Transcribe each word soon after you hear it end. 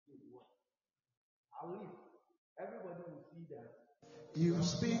At least everybody will see that. You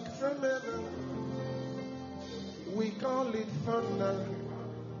speak from heaven, we call it thunder.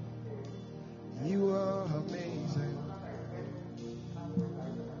 You are amazing.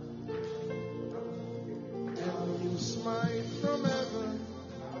 And you smile from heaven,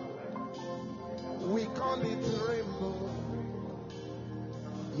 we call it rainbow.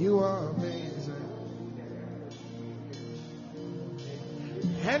 You are amazing.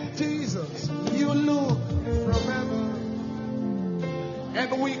 And Jesus, you look from heaven,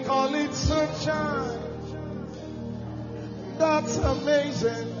 and we call it sunshine. That's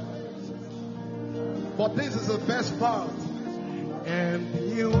amazing. But this is the best part. And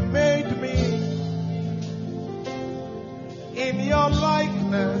you made me in your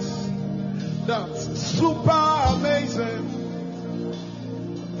likeness. That's super amazing.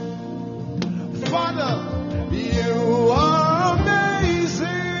 Father, you are amazing,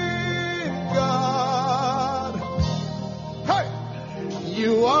 God. Hey,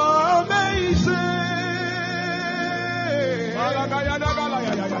 you are amazing.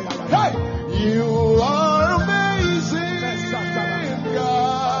 Hey, you are amazing,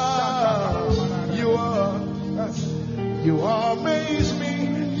 God. You amaze me.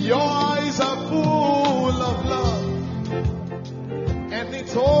 Your eyes are full of love, and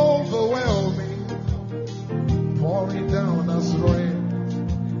it's overwhelming, pouring down as rain.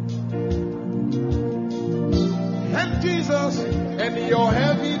 And Jesus, and your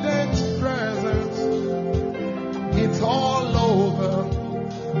evident presence, it's all over,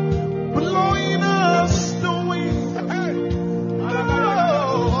 blowing us the wind. Hey.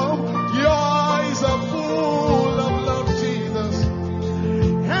 Oh, your eyes are full of love, Jesus,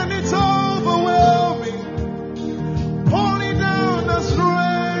 and it's overwhelming, pouring down as rain.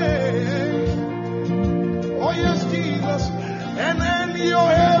 Oh yes, Jesus, and then your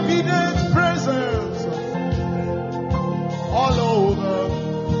evident presence, all over,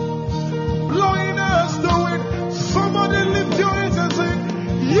 blowing us the wind. Somebody lift your hands and say,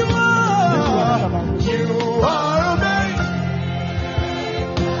 you are amazing.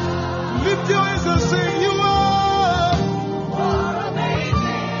 Lift your hands and say, you are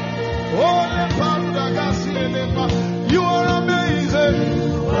amazing. Oh, you are amazing.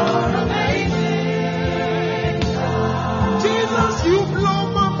 You are amazing. Jesus, you blow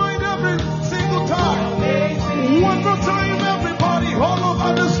my mind every single time. Amazing. One more time, everybody, all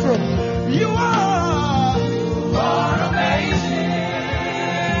over this room. You are amazing.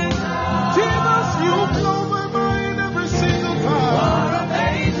 Jesus, you blow my mind every single time. You are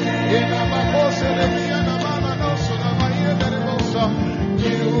amazing.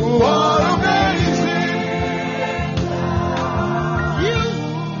 You are amazing. You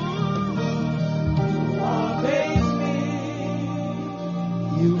amaze me.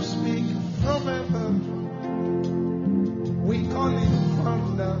 You speak from heaven, we call it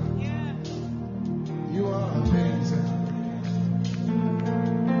thunder. You are amazing.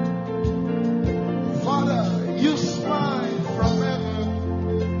 Father, you smile from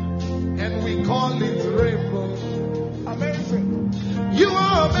heaven, and we call it rainbow. Amazing. You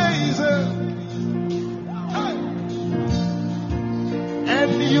are amazing. Hey.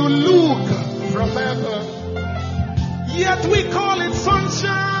 And you look from heaven, yet we call it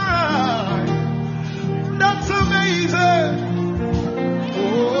sunshine. That's amazing.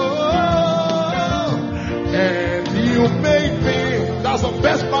 Oh, and you made me. That's the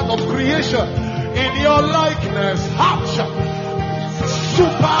best part of creation. In your likeness.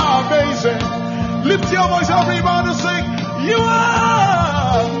 Super amazing. Lift your voice, everybody, sing. You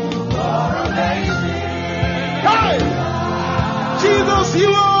are amazing. Hey, Jesus,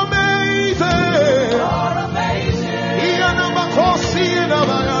 you are amazing. You are amazing. You are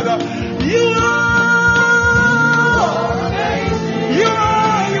amazing.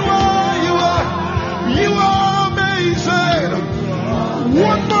 You are amazing.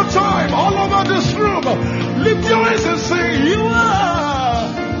 One more time, all over this room, lift your hands and say, you are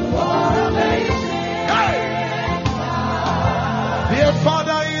amazing. Hey. Dear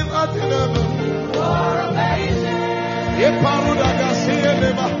Father in heaven, you are amazing.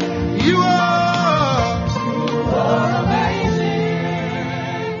 You are amazing.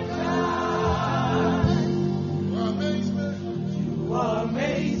 You are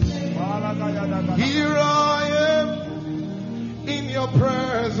amazing. Here I am in your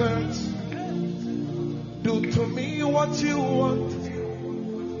presence. Do to me what you want,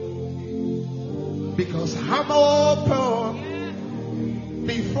 because I'm open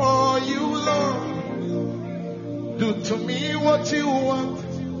before you, Lord. Do to me what you want.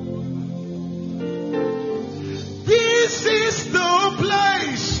 This is the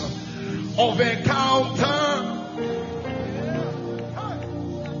place of encounter. altar.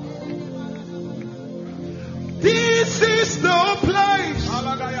 This is the place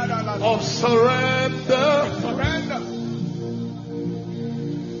of surrender.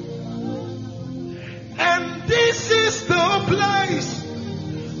 And this is the place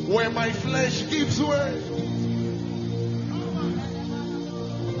where my flesh gives way.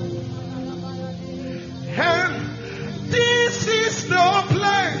 And this is the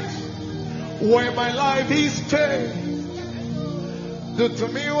place where my life is changed. Do to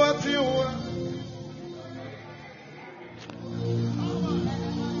me what you want.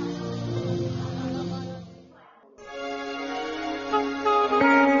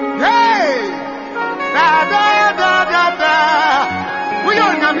 Hey! Da da da da da. We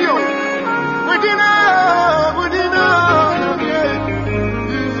don't know you. We didn't know. We didn't know.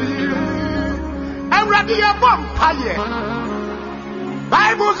 I'm ready to bomb fire.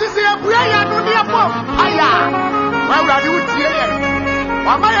 Bible says a prayer no near bomb fire. I'm ready to hear it.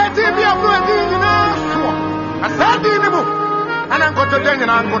 Why my team be a broken now? I said in the book. And I'm going to do it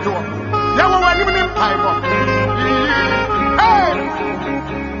and I'm going to. You were living in Bible. Hey!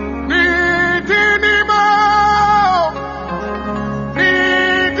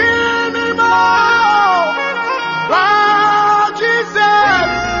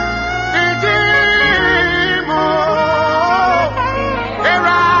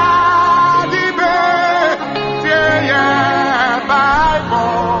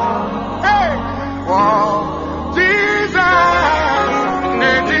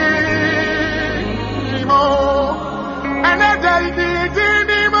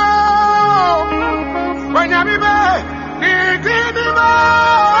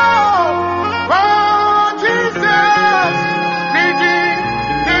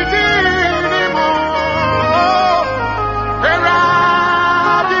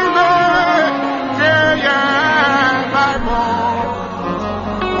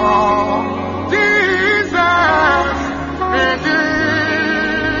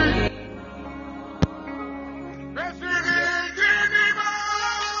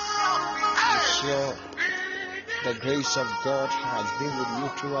 The grace of God has been with you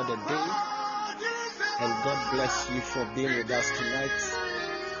throughout the day, and God bless you for being with us tonight.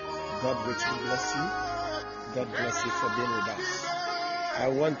 God richly bless you. God bless you for being with us. I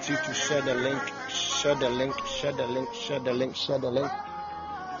want you to share the link, share the link, share the link, share the link, share the link,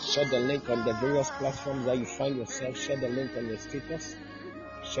 share the link on the various platforms that you find yourself. Share the link on your status,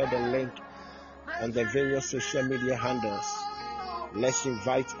 share the link on the various social media handles. Let's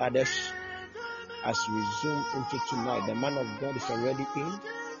invite others as we zoom into tonight. The man of God is already in,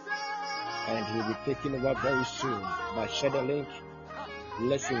 and he'll be taking over very soon. But share the link.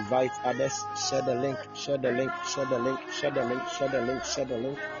 Let's invite others. Share the link. Share the link. Share the link. Share the link. Share the link. Share the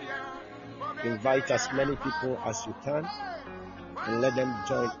link. Invite as many people as you can, and let them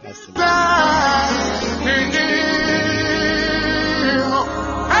join us tonight.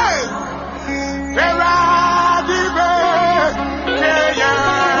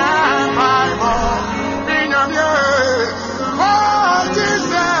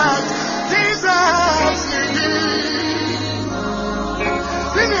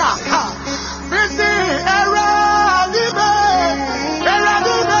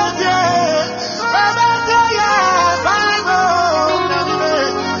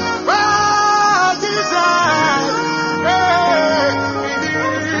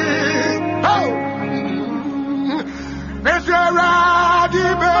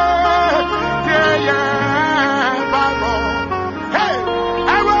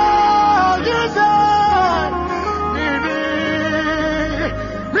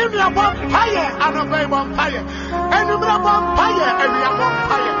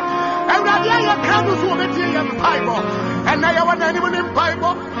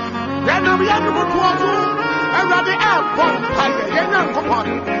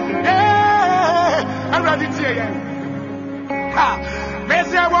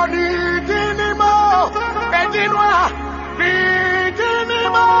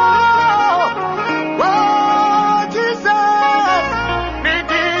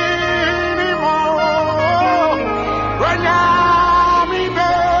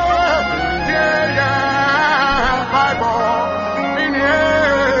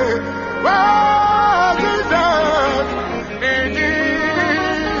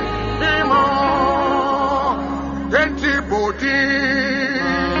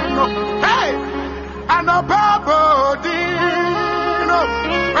 Hey, and a purple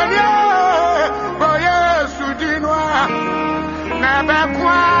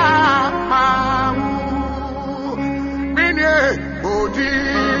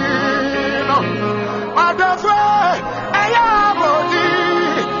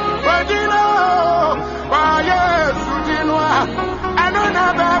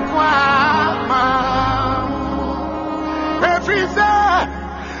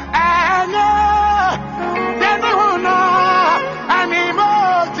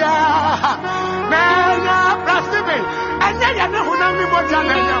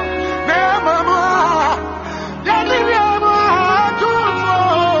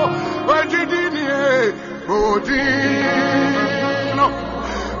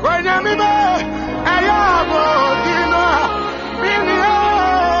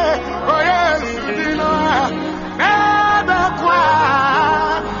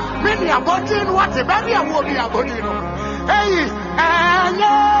a body in what a baby and will be a body. Hey, and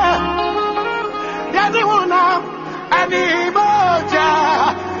yeah, the one now, and the boja,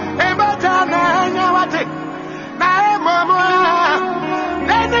 a bata, and what it. My mama,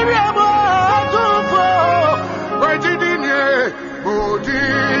 let me be able to go. Where did you body?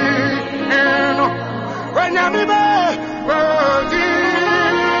 When I'm in body.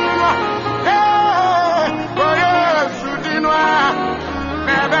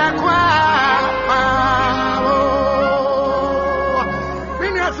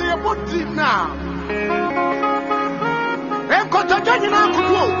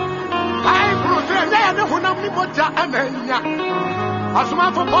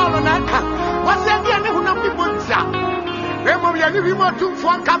 Asuma for Paul and Anka. What's that? Who know people? Remember, you want to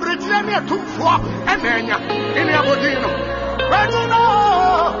for coverage, and to for and then in your bodino. Bodino,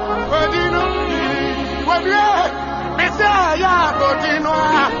 what you Messiah, bodino.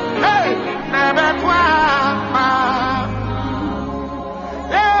 Hey, never qua.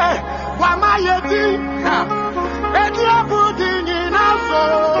 Hey, why my yeti? Eti abudin in our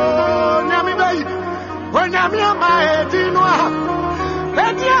soul. Yami bay. When I'm your my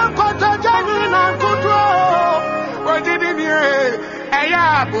Eti akota jani na kutro. When did you hear?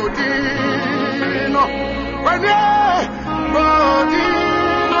 Budino. When you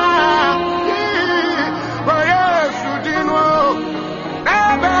bodino. Oh yes, Budino.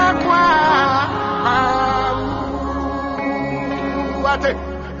 Never what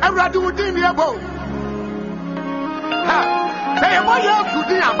everybody would in the above. Say, boy, you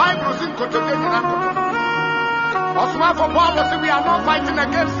could a Bible in Cotonou. Osman for Paul, we are not fighting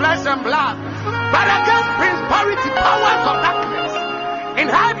against flesh and blood, but against principality, powers of darkness in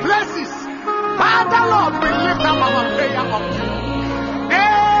high places. Father Lord, we lift up our prayer up to you.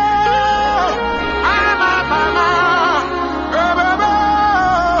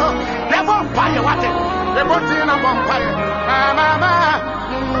 The vampire, what it? The body in a vampire.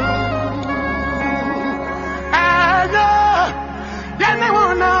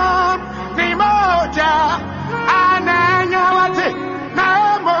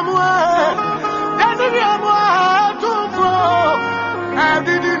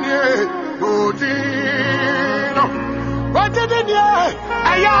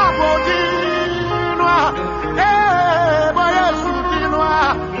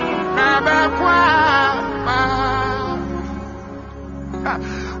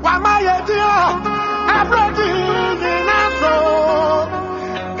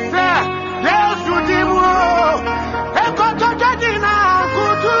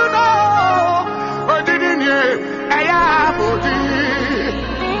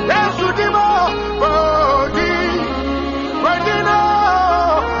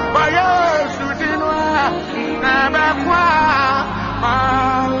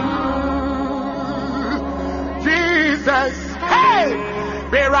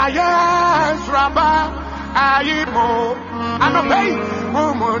 Yes, Rabba, Ayimo, I'm a pay,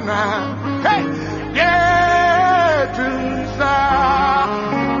 Mumona. Hey, yeah, Jesus.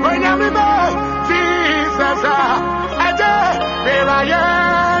 When I'm in Jesus, I just,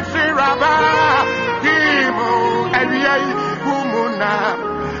 yes, Rabba, Ayimo, and we Mumona.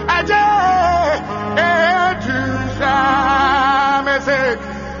 I just, Jesus,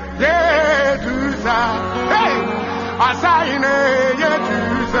 yeah, Jesus. Hey, Asine, yeah,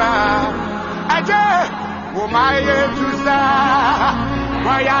 Aje, Umaye Tusa,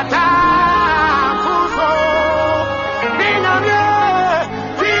 Wayata, Fuso, Binamye,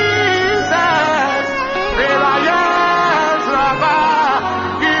 Jesus, Belayes, Rabba,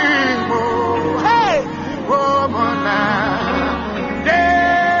 Ibo, hey, Womana, De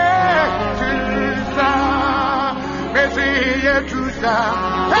Tusa, Messiah Tusa,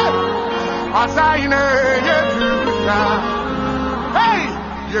 hey, Asaine, Tusa.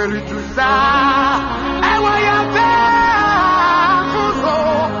 Yeritusa, Ewayata, Fuso,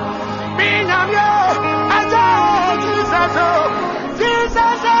 Binamye, Aja,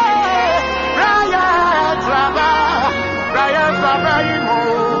 Jesus, Ryan Traba, Imo,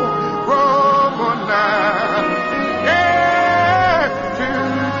 Romona,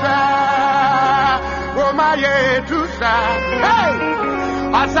 Tusa, Womaye Tusa, hey,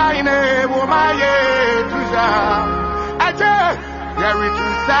 Asaine, Womaye Tusa, Aja.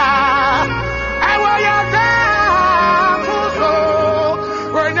 Yeritusa, Ewayata, Fuso,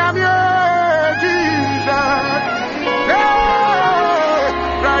 when I'm your Jesus.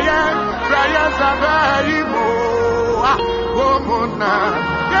 Ryan Sabaimo, Womona,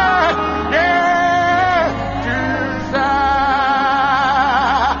 Tusa.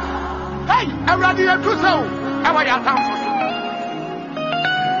 Hey, Ewayata, Fuso, Ewayata,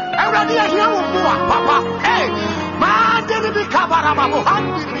 Radia Yamua, Papa, hey, man didn't be Kabaraba,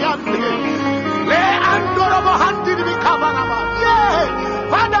 Handi, Le Andorabo Handi, be Kabaraba, yeah,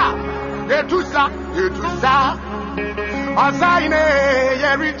 Father, Etusa, Asaine,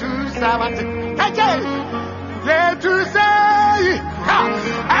 Yeritusa, let to say,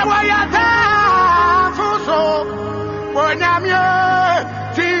 I want to when I'm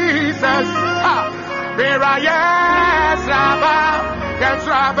Jesus, where I am, Rabba, that's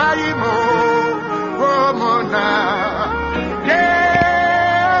Rabba, Womana,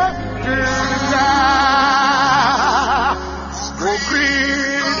 yeah,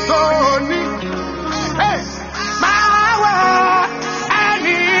 Christoni, hey, Mawa,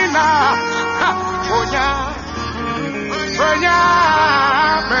 Anina, Onya.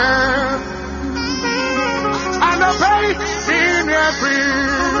 And a face in every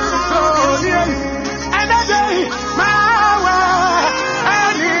soul, and a day, my way,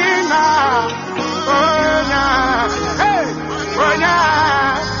 and in hey,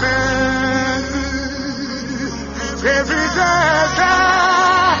 every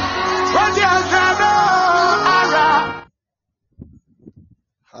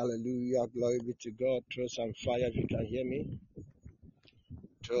Hallelujah, glory be to God. Throw some fire if you can hear me.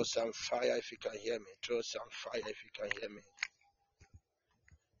 Throw some fire if you can hear me. Throw some fire if you can hear me.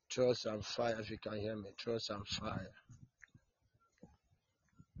 Throw some fire if you can hear me. Throw some fire.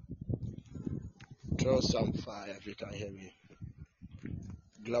 Throw some fire if you can hear me.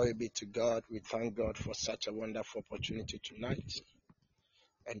 Glory be to God. We thank God for such a wonderful opportunity tonight.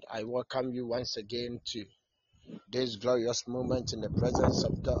 And I welcome you once again to this glorious moment in the presence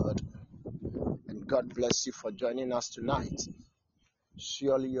of God. And God bless you for joining us tonight.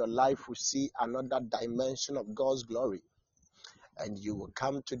 Surely your life will see another dimension of God's glory. And you will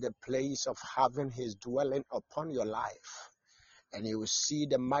come to the place of having his dwelling upon your life. And you will see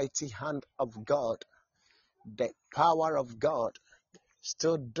the mighty hand of God, the power of God,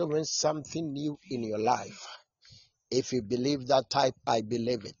 still doing something new in your life. If you believe that, type I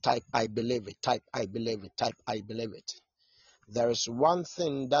believe it, type I believe it, type I believe it, type I believe it. There is one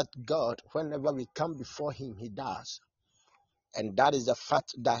thing that God, whenever we come before him, he does. And that is the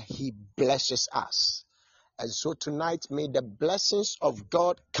fact that he blesses us. And so tonight, may the blessings of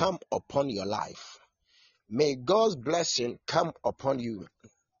God come upon your life. May God's blessing come upon you.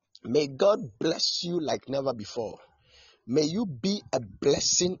 May God bless you like never before. May you be a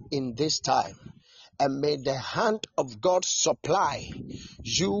blessing in this time. And may the hand of God supply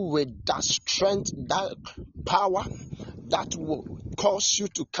you with that strength, that power that will cause you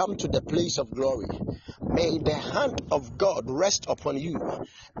to come to the place of glory. May the hand of God rest upon you,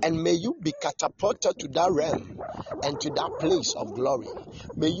 and may you be catapulted to that realm and to that place of glory.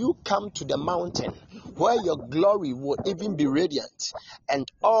 May you come to the mountain where your glory will even be radiant, and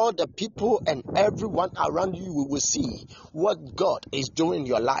all the people and everyone around you will see what God is doing in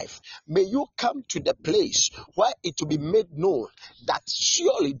your life. May you come to the place where it will be made known that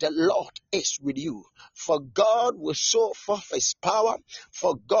surely the Lord is with you. For God will show forth his power,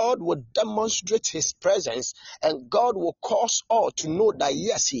 for God will demonstrate his presence, and God will cause all to know that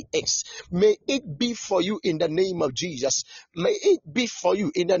yes, he is. May it be for you in the name of Jesus. May it be for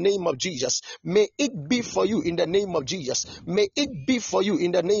you in the name of Jesus. May it be for you in the name of Jesus. May it be for you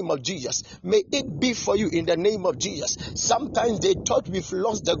in the name of Jesus. May it be for you in the name of Jesus. Sometimes they thought we've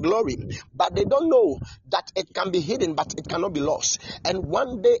lost the glory, but they don't know that it can be hidden, but it cannot be lost. And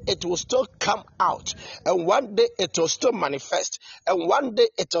one day it will still come out, and one day it will still manifest, and one day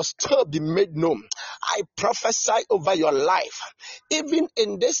it will still be made known. I prophesy over your life, even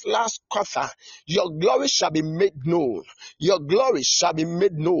in this last quarter, your glory shall be made known. Your glory shall be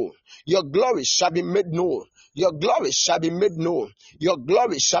made known. Your glory shall be made known. Your glory shall be made known. Your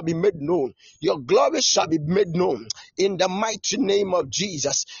glory shall be made known. Your glory shall be made known. In the mighty name of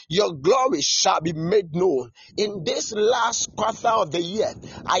Jesus, your glory shall be made known. In this last quarter of the year,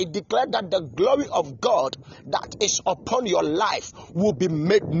 I declare that the glory of God that is upon your life will be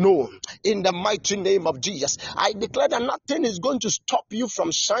made known. In the mighty name of Jesus, I declare that nothing is going to stop you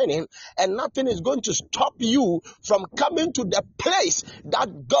from shining, and nothing is going to stop you from coming to the place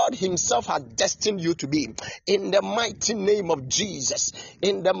that God himself has destined you to be. In the mighty name of Jesus.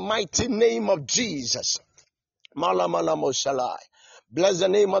 In the mighty name of Jesus. Bless the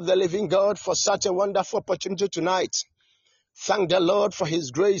name of the living God for such a wonderful opportunity tonight. Thank the Lord for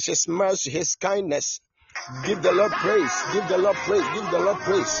his grace, his mercy, his kindness. Give the Lord praise. Give the Lord praise. Give the Lord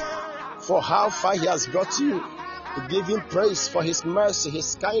praise for how far he has brought you. Give him praise for his mercy,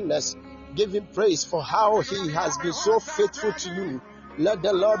 his kindness. Give him praise for how he has been so faithful to you. Let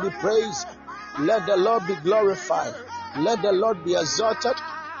the Lord be praised. Let the Lord be glorified. Let the Lord be exalted.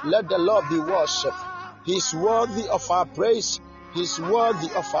 Let the Lord be worshipped. He's worthy of our praise. He's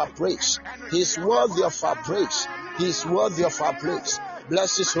worthy of our praise. He's worthy of our praise. He's worthy of our praise.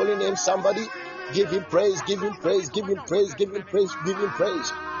 Bless his holy name, somebody. Give him praise, give him praise, give him praise, give him praise, give him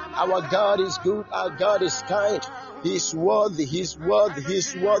praise. Our God is good, our God is kind. He's worthy, he's worthy,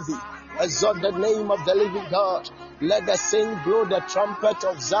 he's worthy. Exalt the name of the living God. Let the saint blow the trumpet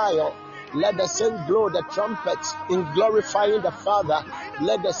of Zion. Let the saint blow the trumpet in glorifying the Father.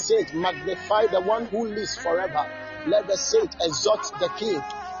 Let the saint magnify the one who lives forever. Let the saint exalt the King.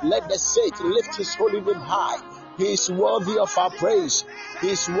 Let the saint lift his holy name high. He is worthy of our praise. He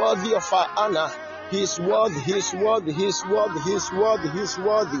is worthy of our honor. He is worthy, he is worthy, he is worthy, he is worthy, he is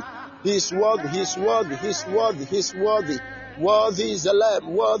worthy. He is worthy, he is worthy, he is worthy, he is worthy. Worthy is the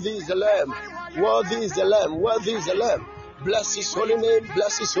Lamb, worthy is the Lamb, worthy is the Lamb, worthy is the Lamb. Bless his holy name,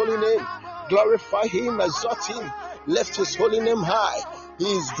 bless his holy name. Glorify him, exalt him, lift his holy name high. He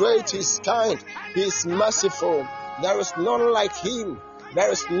is great, he is kind, he is merciful. There is none like him.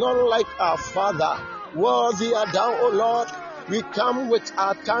 There is none like our Father. Worthy are thou, O Lord. We come with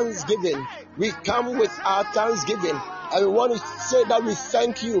our thanksgiving. We come with our thanksgiving. And we want to say that we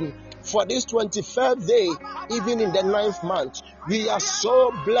thank you for this 23rd day, even in the 9th month. We are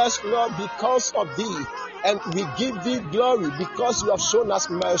so blessed, Lord, because of thee. And we give thee glory because you have shown us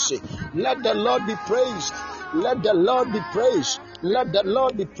mercy. Let the Lord be praised. Let the Lord be praised. Let the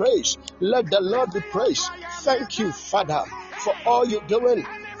Lord be praised. Let the Lord be praised. Thank you, Father, for all you're doing,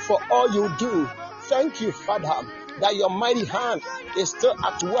 for all you do. Thank you, Father, that your mighty hand is still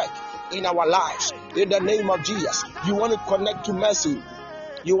at work in our lives. In the name of Jesus, you want to connect to mercy.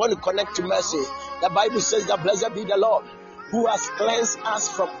 You want to connect to mercy. The Bible says that blessed be the Lord who has cleansed us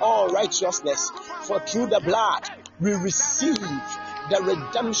from all righteousness. For through the blood we receive the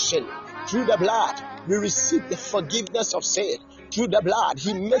redemption. Through the blood we receive the forgiveness of sin. Through the blood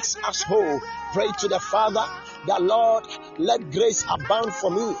he makes us whole. Pray to the Father, the Lord, let grace abound for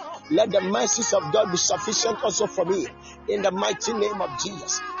me. Let the mercies of God be sufficient also for me. In the mighty name of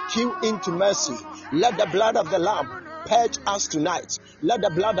Jesus, hew into mercy. Let the blood of the Lamb purge us tonight. Let the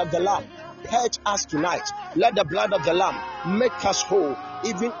blood of the Lamb purge us tonight. Let the blood of the Lamb make us whole,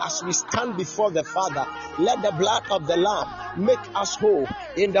 even as we stand before the Father. Let the blood of the Lamb make us whole.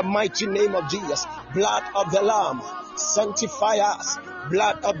 In the mighty name of Jesus, blood of the Lamb, sanctify us.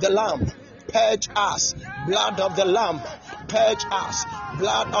 Blood of the Lamb, purge us. Blood of the Lamb, purge us.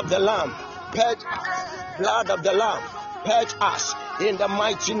 Blood of the Lamb, purge us. Blood of the Lamb, purge us. In the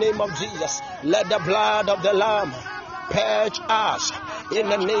mighty name of Jesus, let the blood of the Lamb purge us. In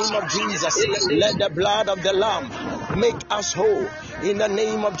the name of Jesus, let the blood of the Lamb make us whole. In the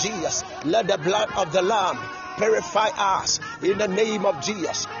name of Jesus, let the blood of the Lamb purify us. In the name of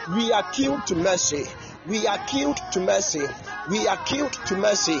Jesus, we are killed to mercy. We are killed to mercy. We are killed to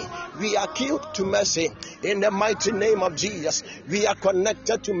mercy. We are killed to mercy. In the mighty name of Jesus, we are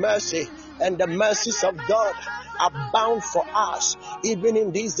connected to mercy, and the mercies of God are bound for us, even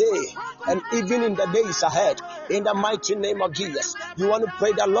in this day and even in the days ahead. In the mighty name of Jesus, you want to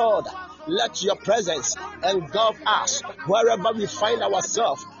pray the Lord, let your presence engulf us wherever we find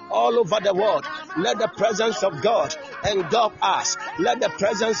ourselves. All over the world, let the presence of God engulf us. Let the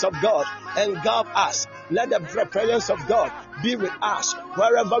presence of God engulf us. Let the presence of God be with us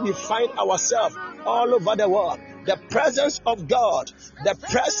wherever we find ourselves. All over the world, the presence of God, the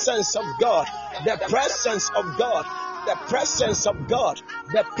presence of God, the presence of God, the presence of God,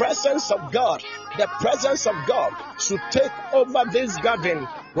 the presence of God, the presence of God should take over this garden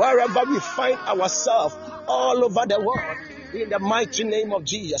wherever we find ourselves. All over the world, in the mighty name of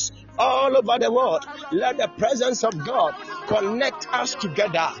Jesus, all over the world, let the presence of God connect us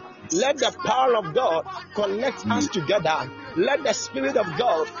together. Let the power of God connect us together. Let the Spirit of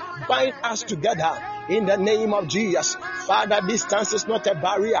God bind us together. In the name of Jesus, Father, distance is not a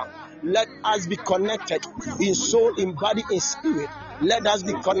barrier. Let us be connected in soul, in body, in spirit. Let us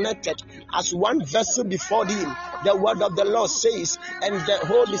be connected as one vessel before Him. The word of the Lord says, and the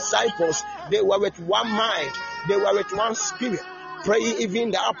whole disciples, they were with one mind, they were with one spirit, praying even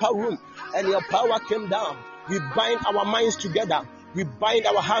in the upper room, and your power came down. We bind our minds together. We bind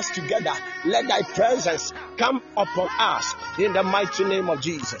our hearts together. Let thy presence come upon us in the mighty name of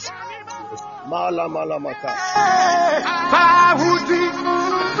Jesus. Mala mala maka.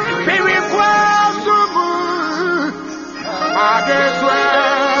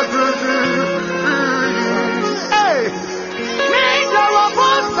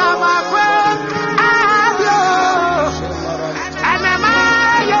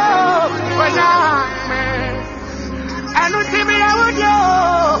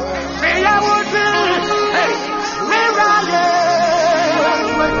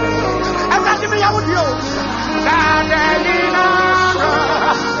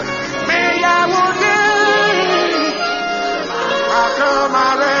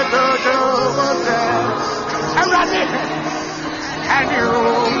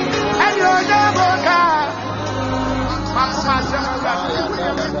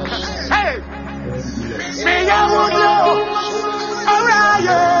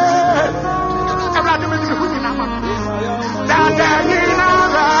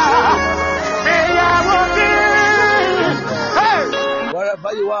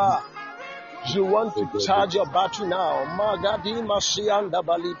 You want to charge your battery now. Magadi Masianda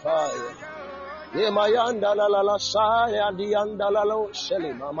Balipaya. Yemayanda la la la saya dianda la lo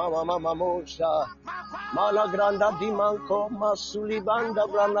sheli mama mama mosha. Malagranda dimanko masulibanda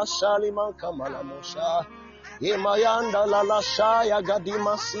brana saliman kamala mosha. Yemayanda la la saya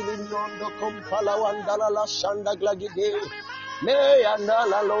gadima silinondo kompala wanda la la shanda glagide. Meyanda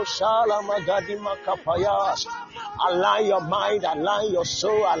la lo shala magadima kapayas. Align your mind, align your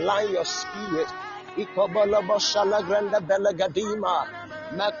soul, align your spirit. Ikobala bashala granda belagadima.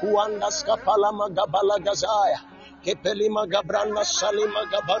 Makuanda skapala magabala gazaya. Kepeli magabranda salima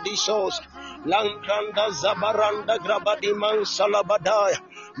gabadisos. Lankranda zabaranda grabadiman salabadaya.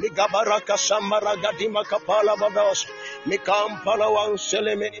 Migabaraka samara gadima kapala bados. Mikampala wan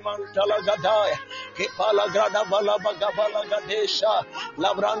selemeni mantala gadaya. Kepala grada bala bagabala gadesha.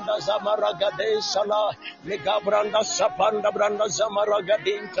 Labranda zamara gadesha la. Migabranda sapanda branda zamara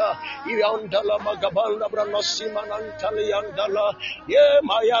gadinta. Iandala magabanda branda simanantali andala. Ye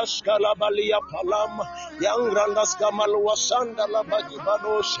mayaskala balia palam. Yang randas kamalwa sandala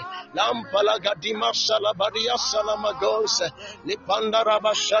bagibados. Lampala gadima salabaria salamagos. Lipanda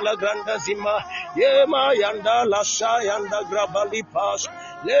rabashala granda zima. Ye mayanda la shayanda grabali pas.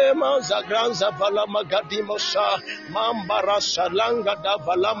 Lema zagranza valama gadimosa. Mambara salanga da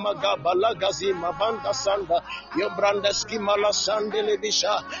valama gabalaga zima banda sanda. Yobranda skimala sandele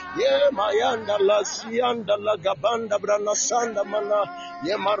bisha. Ye mayanda la sianda la gabanda brana sanda mana.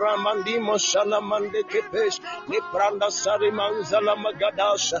 Ye maramandimo salamande kepesh. Ni pranda sarimanzala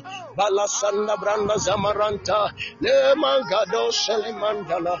magadasha. Balasanda branda zamaranta. Le mangado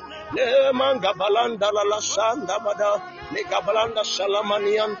salimandala. Le mangabalanda la sanda bada. Le gabalanda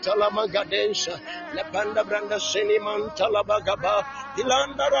salamani antala magadensha. Le panda branda seniman talabagaba.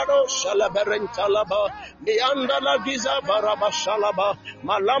 Dilanda rado salaberentalaba. Nianda la giza baraba salaba.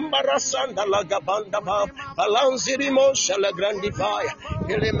 Malamba rasanda la gabanda ba. Balanzirimo salagrandivaya.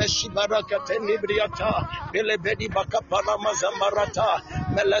 Ele meshibaraka tenibriata. Ele bedi bakapala mazamarata.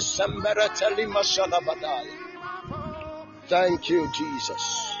 Melesembera lima salabadaya. Thank you,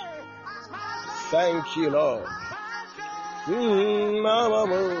 Jesus. Thank you, Lord. Mama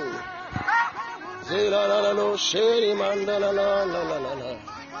mo. Zela la la no sheri mandala la la la la la.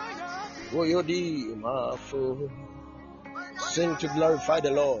 Woyodi mafu. Sing to glorify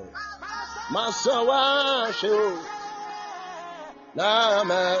the Lord. Masawa sho.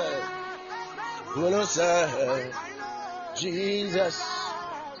 Name. Uno say Jesus.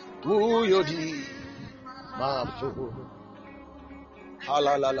 Woyodi mafu. La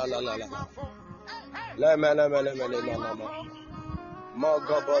la la la la la. La la la la la la la.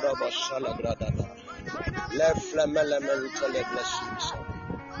 Magabara bashala gradana. Le flamele mentale blessings.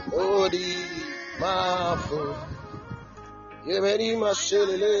 Odi mafu. Yeveri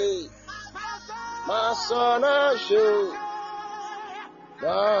mashelele. Masana sho.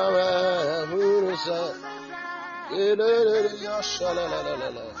 Dawe hurusa. Ele yashala la la la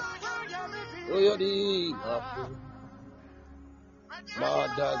la. Oyodi mafu.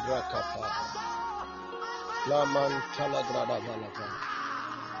 Madagra kapa. Laman talagrada valaka.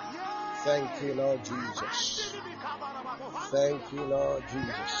 Thank you, Lord Jesus. Thank you, Lord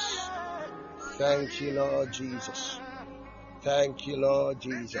Jesus. Thank you, Lord Jesus. Thank you, Lord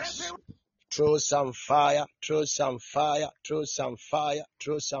Jesus. Throw some fire, throw some fire, throw some fire,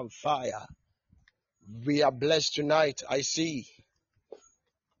 throw some fire. We are blessed tonight. I see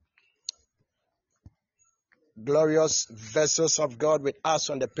glorious vessels of God with us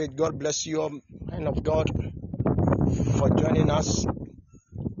on the page. God bless you, all men of God, for joining us.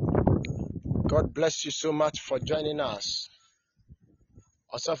 God bless you so much for joining us.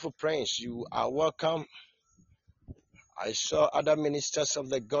 Osafo Prince, you are welcome. I saw other ministers of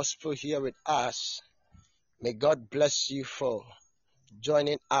the gospel here with us. May God bless you for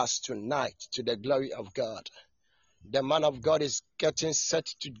joining us tonight to the glory of God. The man of God is getting set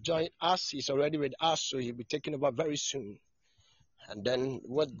to join us. He's already with us, so he'll be taking over very soon. And then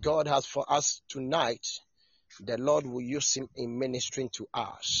what God has for us tonight, the Lord will use him in ministering to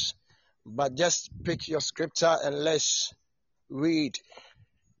us. But just pick your scripture and let's read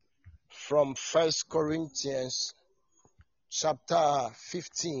from 1 Corinthians chapter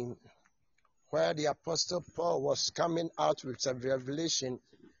 15, where the Apostle Paul was coming out with a revelation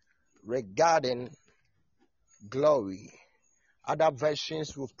regarding glory. Other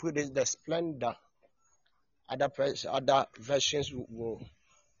versions will put it the splendor. Other versions will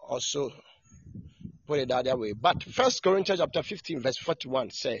also put it the other way. But 1 Corinthians chapter 15 verse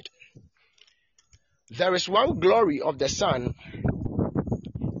 41 said, there is one glory of the sun,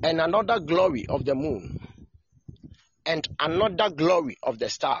 and another glory of the moon, and another glory of the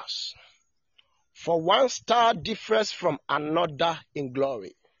stars, For one star differs from another in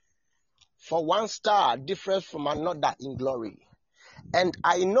glory. For one star differs from another in glory. And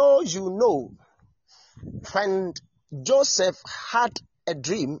I know you know, when Joseph had a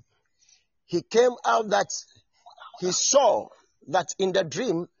dream, he came out that he saw that in the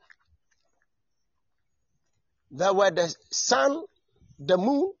dream there were the sun, the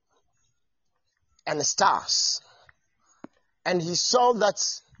moon, and the stars. And he saw that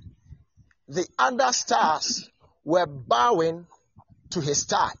the other stars were bowing to his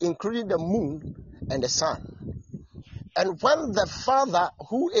star, including the moon and the sun. And when the father,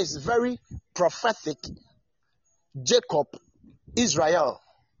 who is very prophetic, Jacob, Israel,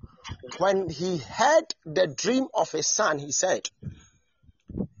 when he heard the dream of his son, he said,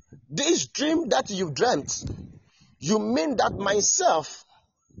 "This dream that you dreamt, you mean that myself,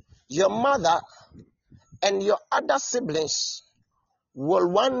 your mother, and your other siblings will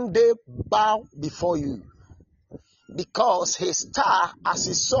one day bow before you." Because his star, as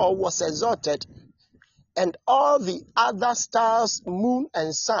he saw, was exalted, and all the other stars, moon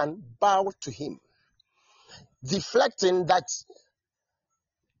and sun, bowed to him, deflecting that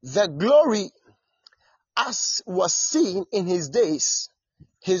the glory as was seen in his days,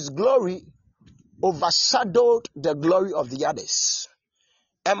 his glory overshadowed the glory of the others.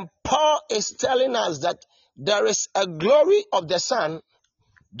 And Paul is telling us that there is a glory of the sun,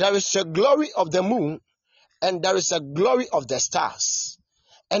 there is a glory of the moon, and there is a glory of the stars.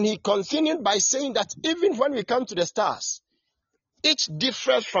 And he continued by saying that even when we come to the stars, each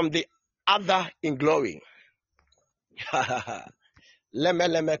differs from the other in glory.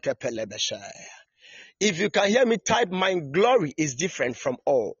 If you can hear me type, my glory is different from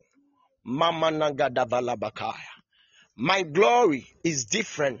all. My glory is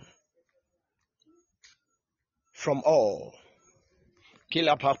different from all.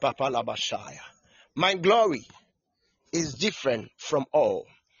 My glory is different from all.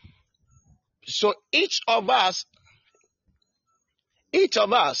 So each of us,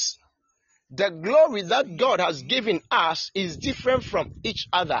 the glory that God has given us is different from each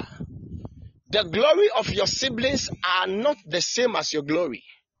other. The glory of your siblings are not the same as your glory.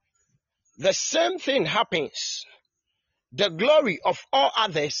 The same thing happens. The glory of all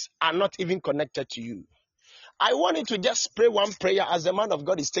others are not even connected to you. I want you to just pray one prayer as the man of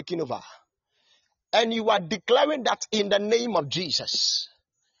God is taking over. And you are declaring that in the name of Jesus,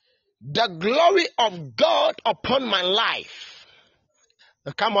 the glory of God upon my life.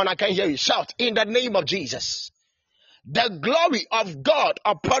 Come on, I can hear you. Shout, in the name of Jesus. The glory of God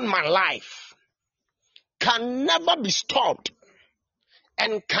upon my life can never be stopped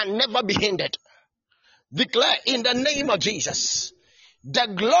and can never be hindered. Declare in the name of Jesus, the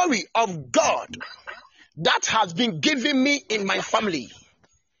glory of God that has been given me in my family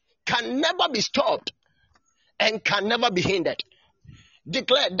can never be stopped and can never be hindered.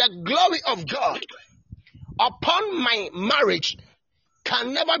 Declare the glory of God upon my marriage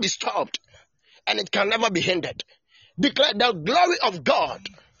can never be stopped and it can never be hindered. Declare the glory of God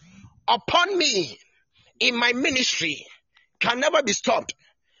upon me in my ministry can never be stopped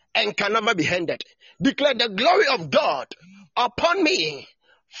and can never be hindered. Declare the glory of God upon me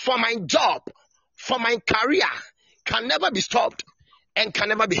for my job, for my career can never be stopped and can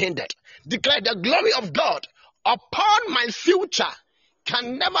never be hindered. Declare the glory of God upon my future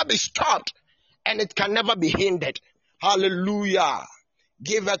can never be stopped and it can never be hindered. Hallelujah.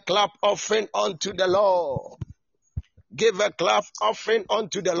 Give a clap offering unto the Lord. Give a clap offering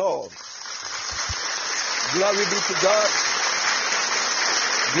unto the Lord. Glory be to God.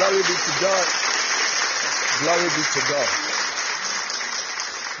 Glory be to God. Glory be to God.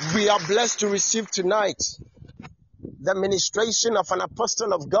 We are blessed to receive tonight the ministration of an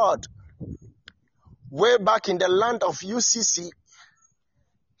apostle of God. Way back in the land of UCC,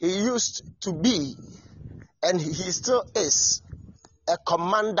 he used to be, and he still is, a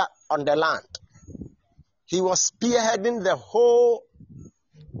commander on the land. He was spearheading the whole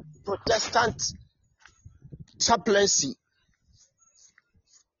Protestant chaplaincy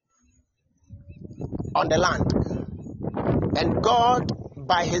on the land. And God,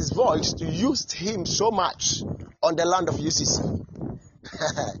 by his voice, used him so much on the land of UCC.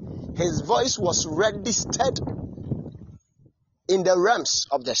 His voice was registered in the realms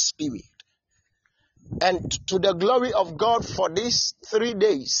of the spirit. And to the glory of God, for these 3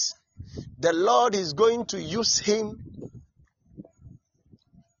 days, the Lord is going to use him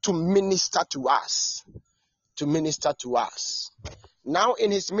to minister to us. To minister to us. Now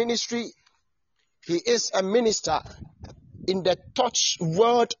in his ministry, he is a minister in the Touch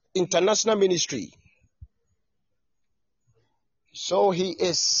World International Ministry. So he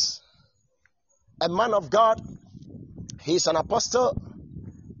is a man of God. He's an apostle,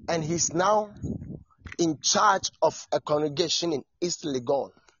 and he's now in charge of a congregation in East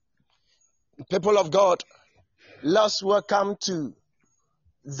Legon. People of God, let's welcome to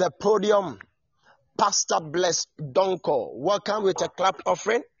the podium Pastor Bless DONKOR. Welcome with a clap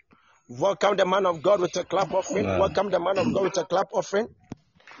offering. Welcome the man of God with a clap offering. Wow. Welcome the man of God with a clap offering.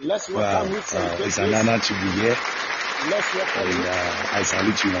 Let's welcome him. It's an honor to be here. Let's welcome him. I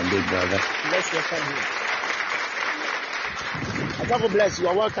salute you, my big brother. Let's welcome him. God bless you.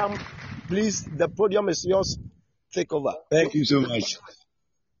 You are welcome. Please, the podium is yours. Take over. Thank you so much.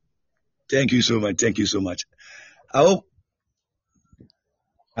 Thank you so much. Thank you so much. I hope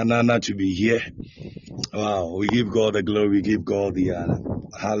an honor to be here. Wow. We give God the glory. We give God the honor.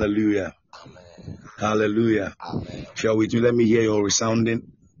 Hallelujah. Amen. Hallelujah. Amen. Shall we do? Let me hear your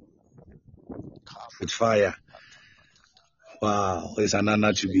resounding with fire. Wow. It's an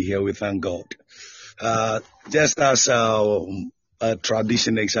honor to be here. We thank God. Just as a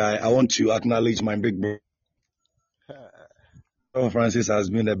tradition, I want to acknowledge my big brother. Francis has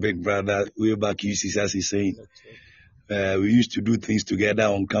been a big brother way back UCC, as he's saying. We used to do things together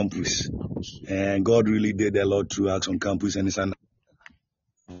on campus, and God really did a lot through us on campus, and it's an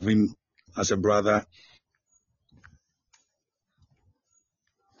honor as a brother.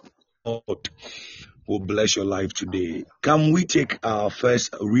 God will bless your life today. Can we take our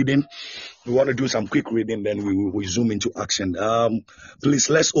first reading? We want to do some quick reading, then we will zoom into action. Please,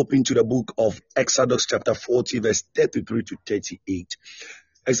 let's open to the book of Exodus chapter 40, verse 33 to 38.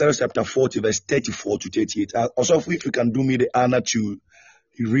 Exodus chapter 40, verse 34 to 38. Also, if you can do me the honor to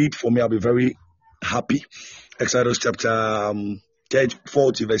read for me, I'll be very happy. Exodus chapter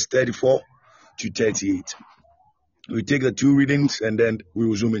 40, verse 34 to 38. We take the two readings, and then we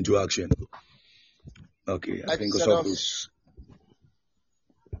will zoom into action. Okay, I think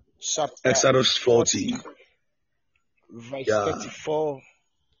Exodus 40, verse 34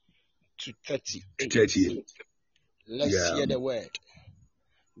 to 38. Let's hear the word.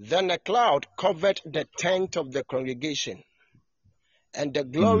 Then a cloud covered the tent of the congregation, and the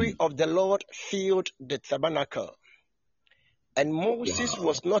glory of the Lord filled the tabernacle. And Moses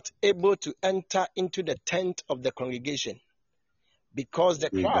was not able to enter into the tent of the congregation, because the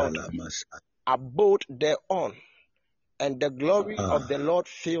cloud abode thereon, and the glory of the Lord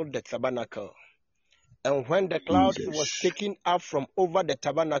filled the tabernacle. And when the cloud was taken up from over the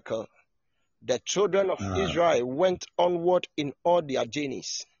tabernacle, the children of Israel went onward in all their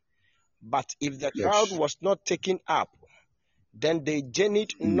journeys. But if the cloud was not taken up, then they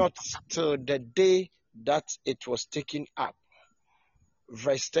journeyed not till the day that it was taken up.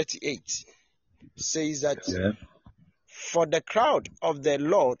 Verse 38 says that, for the cloud of the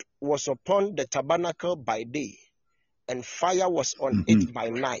Lord was upon the tabernacle by day, and fire was on it by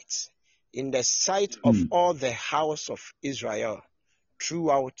night, in the sight of all the house of Israel,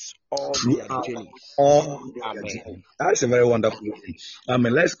 throughout all their journeys. Amen. That's a very wonderful thing.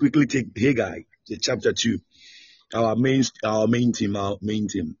 Amen. Let's quickly take Haggai, the chapter 2. Our main team.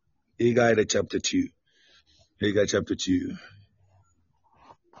 Haggai, the chapter 2. Haggai chapter 2.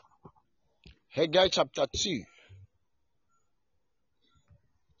 Haggai chapter 2.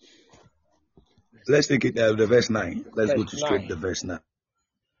 Let's take it the verse 9. Let's go to straight the verse 9.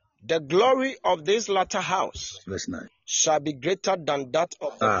 The glory of this latter house verse 9 shall be greater than that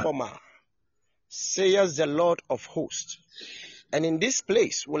of the former, says the Lord of hosts. And in this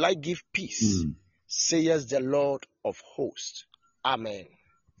place will I give peace, says the Lord of hosts. Amen.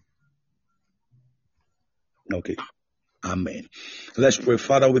 Okay. Amen. Let's pray.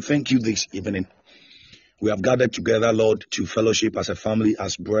 Father, we thank you this evening. We have gathered together, Lord, to fellowship as a family,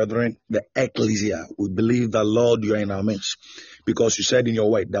 as brethren, the ecclesia. We believe that, Lord, you are in our midst, because you said in your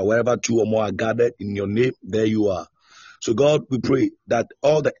word that wherever two or more are gathered in your name, there you are. So, God, we pray that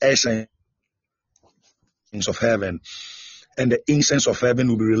all the essence of heaven and the incense of heaven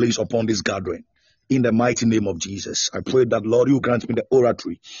will be released upon this gathering. In the mighty name of Jesus, I pray that, Lord, you grant me the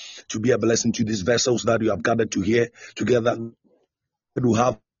oratory to be a blessing to these vessels that you have gathered to hear together. To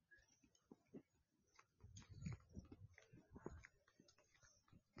have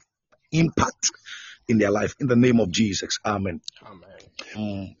impact in their life. In the name of Jesus. Amen.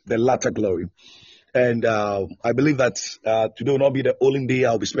 Amen. The latter glory. And I believe that today will not be the only day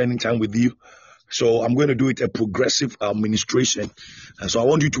I'll be spending time with you. So I'm going to do it a progressive administration. And so I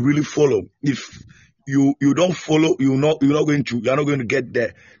want you to really follow. If you don't follow, you're not going to get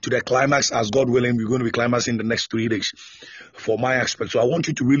there to the climax. As God willing, we're going to be climaxing the next 3 days for my aspect. So I want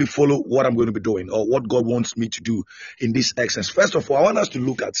you to really follow what I'm going to be doing, or what God wants me to do in this essence. First of all, I want us to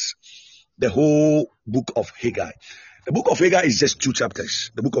look at the whole book of Haggai. The book of Haggai is just 2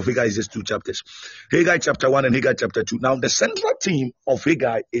 chapters. The book of Haggai is just 2 chapters. Haggai chapter 1 and Haggai chapter 2. Now, the central theme of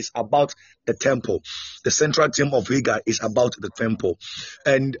Haggai is about the temple. The central theme of Haggai is about the temple.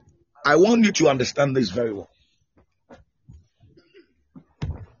 And I want you to understand this very well.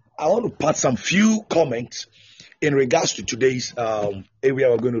 I want to pass some few comments in regards to today's area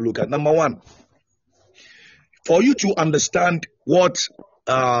we're going to look at. Number one, for you to understand what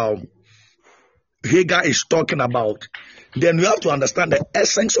Haggai is talking about, then you have to understand the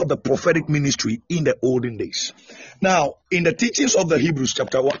essence of the prophetic ministry in the olden days. Now, in the teachings of the Hebrews,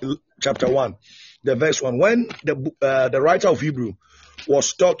 chapter 1, the verse 1, when the writer of Hebrew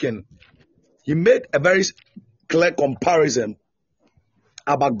was talking, he made a very clear comparison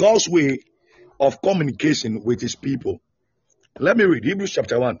about God's way of communication with his people. Let me read Hebrews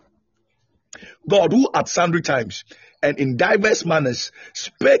chapter 1. God, who at sundry times and in diverse manners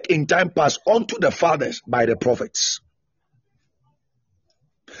spake in time past unto the fathers by the prophets.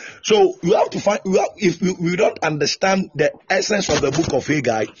 So you have to find, if we don't understand the essence of the book of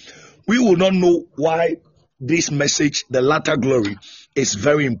Haggai, we will not know why this message, the latter glory, is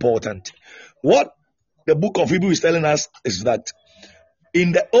very important. What the book of Hebrews is telling us is that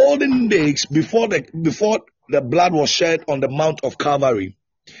in the olden days, before the blood was shed on the Mount of Calvary,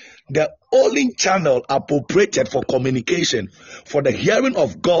 the only channel appropriated for communication, for the hearing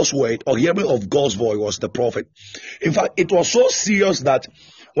of God's word or hearing of God's voice, was the prophet. In fact, it was so serious that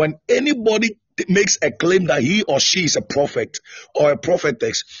when anybody makes a claim that he or she is a prophet or a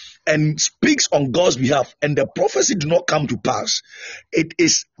prophetess and speaks on God's behalf and the prophecy do not come to pass, it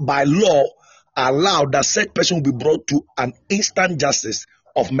is by law allowed that such person will be brought to an instant justice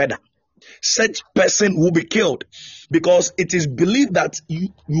of murder. Such person will be killed, because it is believed that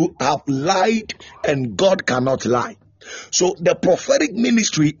you have lied and God cannot lie. So the prophetic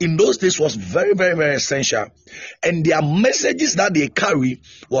ministry in those days was very, very, very essential, and their messages that they carry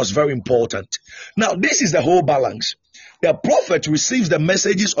was very important. Now, this is the whole balance. The prophet receives the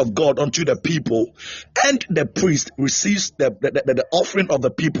messages of God unto the people, and the priest receives the offering of the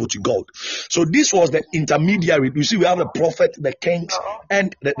people to God. So this was the intermediary. You see, we have the prophet, the kings,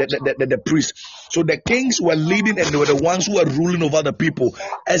 and the priest. So the kings were leading, and they were the ones who were ruling over the people,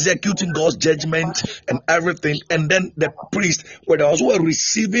 executing God's judgment and everything. And then the priests were the ones who were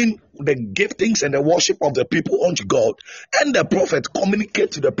receiving the giftings and the worship of the people unto God. And the prophet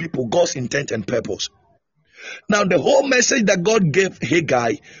communicates to the people God's intent and purpose. Now, the whole message that God gave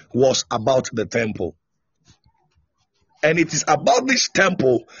Haggai was about the temple. And it is about this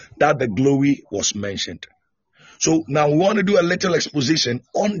temple that the glory was mentioned. So now we want to do a little exposition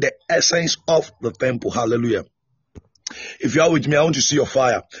on the essence of the temple. Hallelujah. If you are with me, I want to see your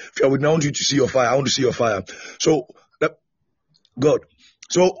fire. If you are with me, I want you to see your fire. I want to see your fire. So,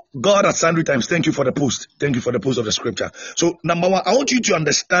 God at sundry times, thank you for the post. Thank you for the post of the scripture. So, number one, I want you to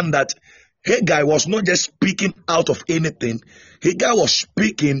understand that Haggai was not just speaking out of anything. Haggai was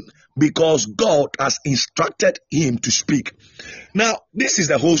speaking because God has instructed him to speak. Now, this is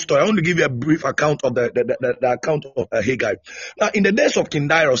the whole story. I want to give you a brief account of the account of Haggai. Now, in the days of King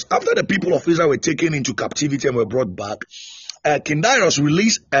Darius, after the people of Israel were taken into captivity and were brought back, King Darius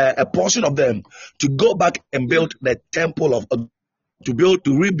released a portion of them to go back and build the temple of to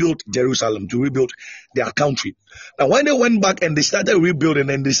rebuild Jerusalem, to rebuild their country. Now, when they went back and they started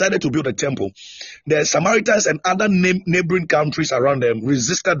rebuilding and decided to build a temple, the Samaritans and other neighboring countries around them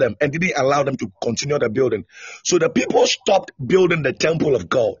resisted them and didn't allow them to continue the building. So the people stopped building the temple of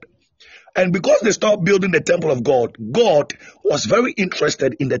God. And because they stopped building the temple of God, God was very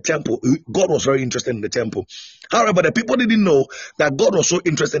interested in the temple. God was very interested in the temple. However, the people didn't know that God was so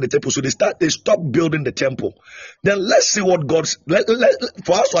interested in the temple, so they stopped building the temple. Then let's see what God's...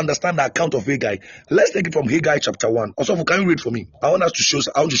 for us to understand the account of Haggai, let's take it from Haggai chapter 1. Also, can you read for me? I want to show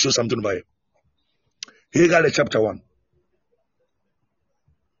something about it. Haggai chapter 1.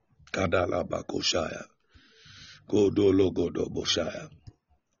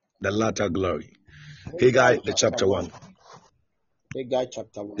 The latter glory. Haggai, the chapter 1. Haggai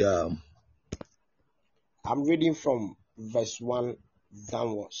chapter 1. Yeah. I'm reading from verse 1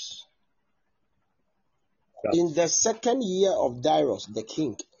 downwards. Yeah. In the second year of Darius the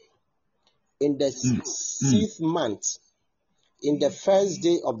king, in the sixth month, in the first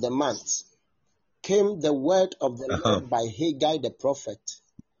day of the month, came the word of the Lord by Haggai the prophet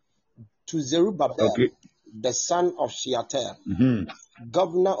to Zerubbabel, the son of Shealtiel,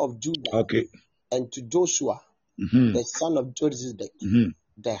 governor of Judah, and to Joshua, the son of Josedek,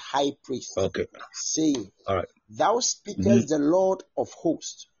 the high priest, saying, Thou speakest the Lord of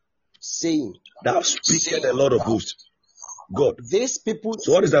hosts, saying, Thou speakest the Lord of hosts. God. These people.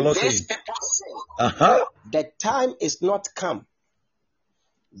 So what is the Lord saying? The time is not come.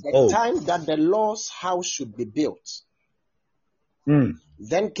 The time that the Lord's house should be built.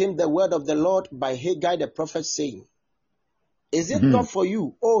 Then came the word of the Lord by Haggai the prophet, saying, Is it not for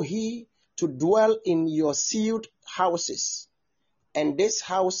you, O he, to dwell in your sealed houses, and this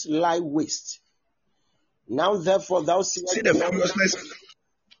house lie waste? Now therefore thou seest See the furiousness.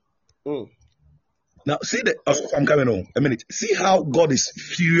 Now see the I'm coming on a minute. See how God is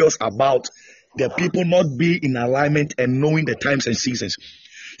furious about the people not being in alignment and knowing the times and seasons.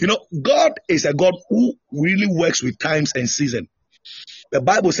 You know, God is a God who really works with times and seasons. The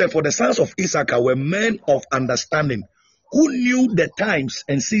Bible said, for the sons of Issachar were men of understanding who knew the times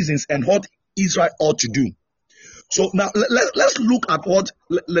and seasons and what Israel ought to do. So now let's look at what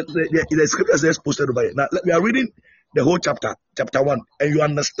the scriptures is posted over here. Now we are reading the whole chapter 1, and you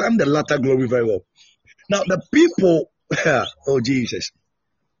understand the latter glory very well. Now the people, oh Jesus,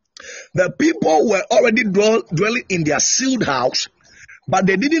 the people were already dwelling in their sealed house, but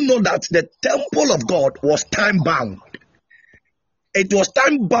they didn't know that the temple of God was time bound. It was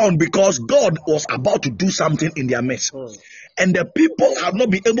time bound because God was about to do something in their midst. And the people have not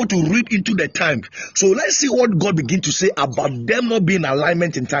been able to read into the time. So let's see what God begins to say about them not being in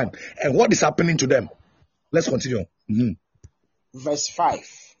alignment in time and what is happening to them. Let's continue. Verse 5.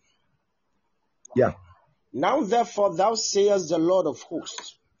 Yeah. Now therefore thou sayest the Lord of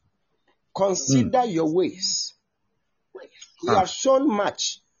hosts, consider your ways. He has shown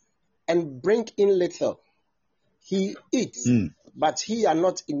much and bring in little. He eats, but ye are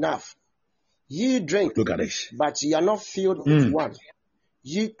not enough. Ye drink, look at this, but ye are not filled with one.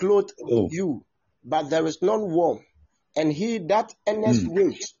 Ye clothe you, but there is none warm. And he that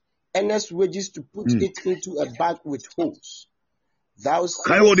earnest wages to put it into a bag with holes. Can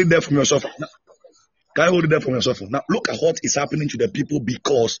you hold it there from yourself? Can you hold it there from yourself? Now look at what is happening to the people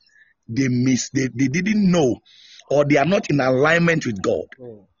because they didn't know, or they are not in alignment with God.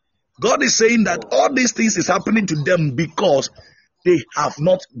 God is saying that all these things is happening to them because they have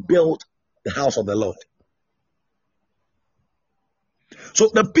not built the house of the Lord. So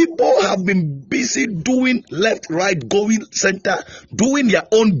the people have been busy doing left, right, going center, doing their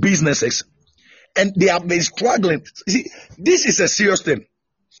own businesses, and they have been struggling. See, this is a serious thing.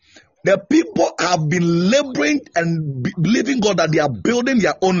 The people have been laboring and believing God that they are building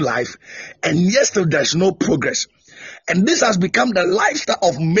their own life, and yet still there's no progress. And this has become the lifestyle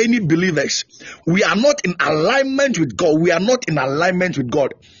of many believers. We are not in alignment with God. We are not in alignment with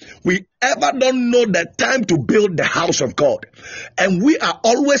God. We ever don't know the time to build the house of God. And we are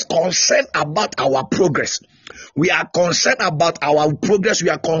always concerned about our progress. We are concerned about our progress. We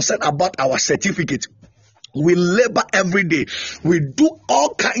are concerned about our certificate. We labor every day. We do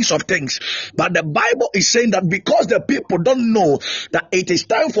all kinds of things. But the Bible is saying that because the people don't know that it is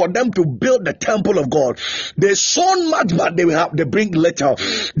time for them to build the temple of God, they sow much, but they bring little.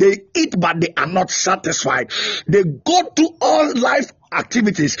 They eat, but they are not satisfied. They go to all life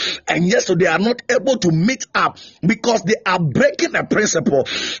activities, and yes, so they are not able to meet up because they are breaking a principle.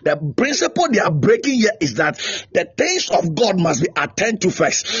 The principle they are breaking here is that the things of God must be attended to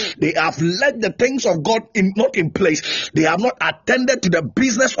first. They have let the things of God not in place. They have not attended to the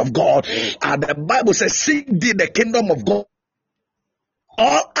business of God. And the Bible says, seek thee the kingdom of God.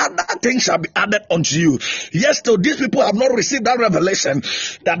 All other things shall be added unto you. Yes, so these people have not received that revelation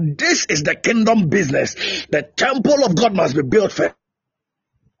that this is the kingdom business. The temple of God must be built first.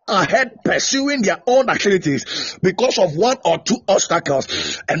 Ahead pursuing their own activities because of one or two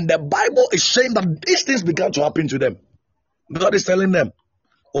obstacles, and the Bible is saying that these things began to happen to them. God is telling them,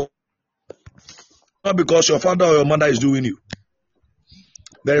 not because your father or your mother is doing you.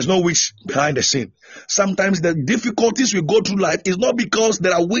 There is no witch behind the scene. Sometimes the difficulties we go through life is not because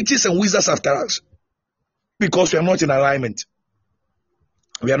there are witches and wizards after us, because we are not in alignment.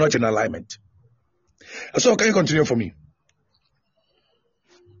 We are not in alignment. So can you continue for me?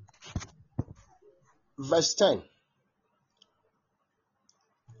 Verse 10.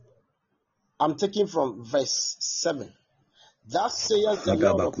 I'm taking from verse 7. Thus saith the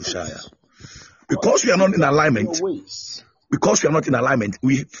Lord of hosts, because we are not in alignment,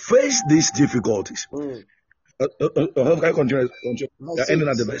 we face these difficulties. Can I continue? Ending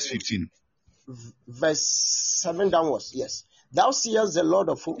at the verse 15. Verse 7 downwards, yes. Thou seest the Lord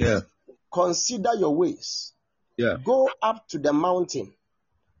of hosts, consider your ways. Go up to the mountain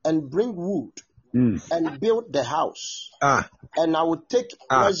and bring wood. And build the house, and I will take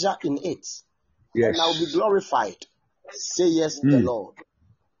pleasure in it, and I will be glorified, says the Lord.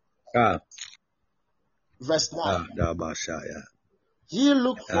 Verse 9. Ye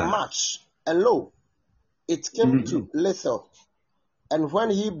looked for much, and lo, it came to little, and when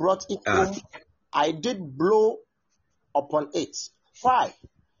he brought it home, I did blow upon it. Why?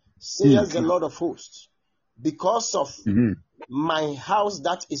 Says the Lord of hosts, because of my house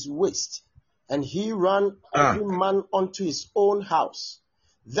that is waste, and he ran every man unto his own house.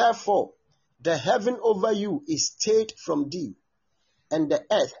 Therefore, the heaven over you is stayed from dew, and the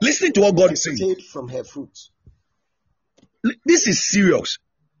earth Listen to what God is saying. stayed from her fruit. This is serious.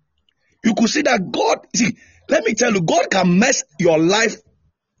 You could see that God, see, let me tell you, God can mess your life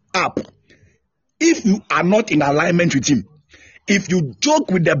up if you are not in alignment with Him. If you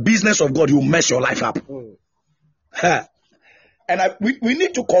joke with the business of God, you mess your life up. And we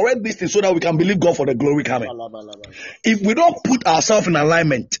need to correct this thing so that we can believe God for the glory coming. If we don't put ourselves in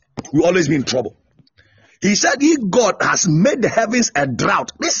alignment, we always be in trouble. He said, God has made the heavens a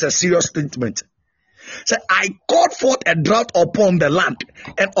drought. This is a serious statement. Say, I called forth a drought upon the land,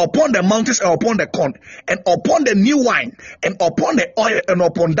 and upon the mountains, and upon the corn, and upon the new wine, and upon the oil, and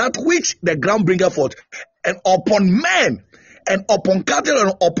upon that which the ground bringeth forth, and upon men, and upon cattle,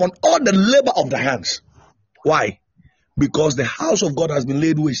 and upon all the labor of the hands. Why? Because the house of God has been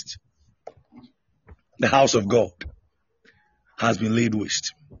laid waste. The house of God has been laid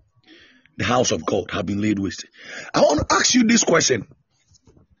waste. The house of God has been laid waste. I want to ask you this question.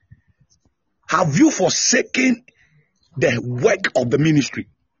 Have you forsaken the work of the ministry?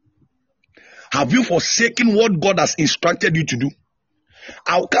 Have you forsaken what God has instructed you to do?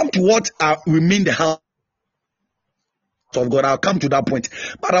 I'll come to what we mean the house of God. I'll come to that point.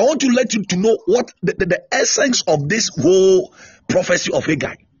 But I want to let you to know what the essence of this whole prophecy of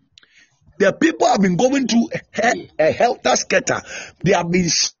Haggai. The people have been going through a helter-skelter. They have been.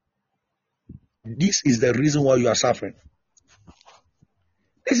 This is the reason why you are suffering.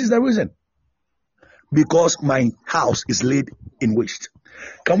 This is the reason. Because my house is laid in waste.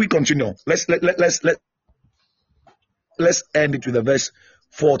 Can we continue? Let's end it with the verse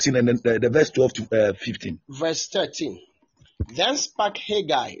 14 and then the verse 12 to 15. Verse 13. Then spake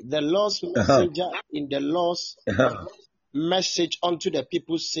Haggai, the Lord's messenger, in the Lord's message unto the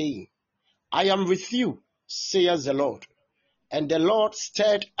people, saying, I am with you, says the Lord. And the Lord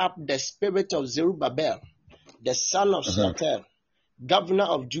stirred up the spirit of Zerubbabel, the son of Shealtiel, governor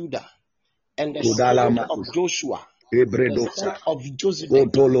of Judah, and the spirit of Joshua, the son of Joseph,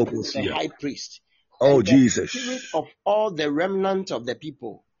 the high priest, and the spirit of all the remnant of the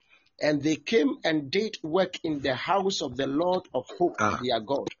people. And they came and did work in the house of the Lord of hosts, their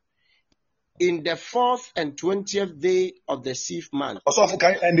God, in the 4th and 20th day of the 6th month. Also,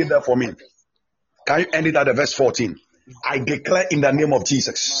 can you end it there for me? Can you end it at the verse 14? I declare in the name of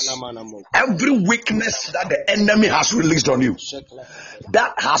Jesus, every weakness that the enemy has released on you,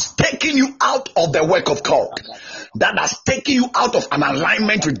 that has taken you out of the work of God, that has taken you out of an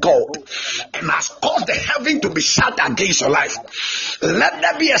alignment with God, and has caused the heaven to be shut against your life. Let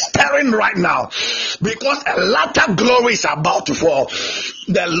there be a stirring right now, because a latter glory is about to fall.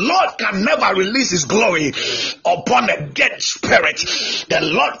 The Lord can never release His glory upon a dead spirit. The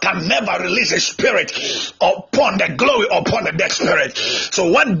Lord can never release His spirit upon the glory upon the dead spirit.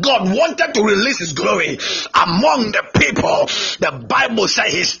 So when God wanted to release His glory among the people, the Bible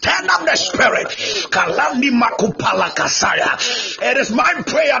says He stirred up the spirit. It is my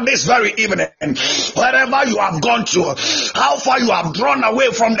prayer this very evening, wherever you have gone to, how far you have drawn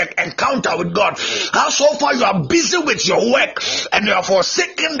away from the encounter with God, how so far you are busy with your work and you are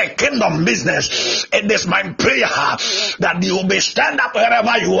forsaking the kingdom business, it is my prayer that you will be stand up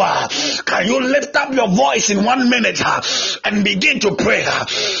wherever you are. Can you lift up your voice in 1 minute and begin to pray?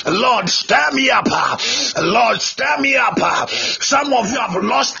 Lord, stir me up. Lord, stir me up. Some of you have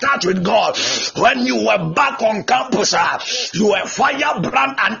lost touch with God. When you were back on campus, you were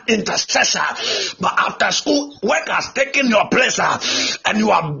firebrand and intercessor, but after school, work has taken your place, and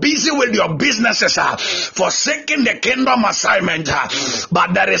you are busy with your businesses, forsaking the kingdom assignment.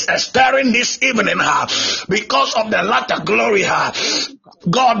 But there is a stirring this evening, because of the latter glory.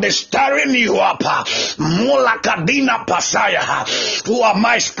 God is stirring you up. Mulakadina Pasaya. Who am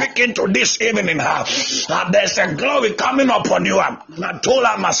I speaking to this evening? There's a glory coming upon you.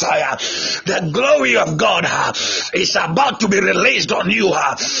 Natola Messiah. The glory of God is about to be released on you.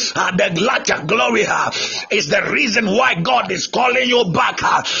 The latter glory is the reason why God is calling you back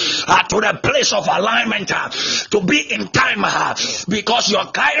to the place of alignment, to be in time, because your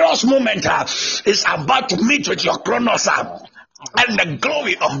Kairos moment is about to meet with your Chronos. and the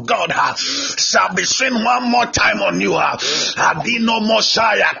glory of God shall be seen one more time on you. Adino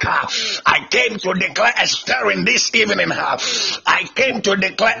Mosayaka. I came to declare a stirring this evening. I came to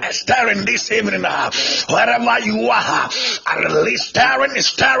declare a stirring this evening. Wherever you are, I release stirring.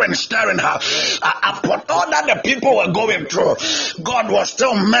 Upon all that the people were going through, God was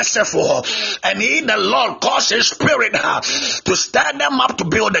still merciful, and He, the Lord, caused His Spirit to stir them up to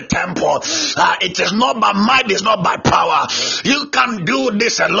build the temple. It is not by might, it's not by power. You can do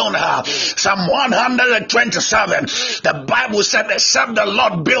this alone. Psalm 127, the Bible said, except the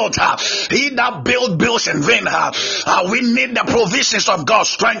Lord built, he that builds in vain. We need the provisions of God's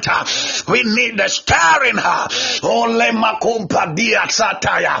strength. We need the stirring.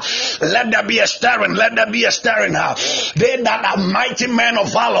 Let there be a stirring. Let there be a stirring. They that are mighty men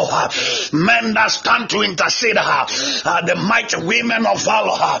of valor, men that stand to intercede, the mighty women of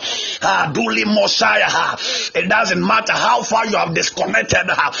valor, Duli Mosiah. It doesn't matter how far you have disconnected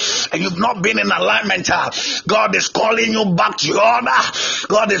and you've not been in alignment. God is calling you back to order.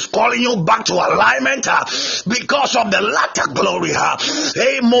 God is calling you back to alignment because of the latter glory.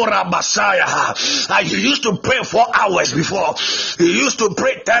 Hey, Mora Basaya. You used to pray 4 hours before. You used to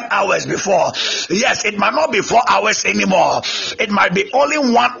pray 10 hours before. Yes, it might not be 4 hours anymore. It might be only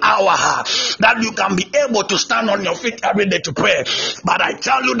 1 hour that you can be able to stand on your feet every day to pray. But I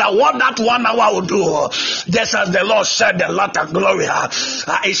tell you that what that 1 hour will do, just as the Lord said, the latter glory,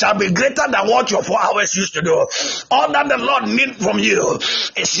 it shall be greater than what your 4 hours used to do. All that the Lord needs from you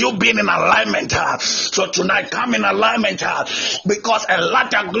is you being in alignment. So tonight, come in alignment because a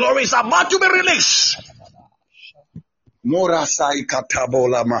latter glory is about to be released. Morasai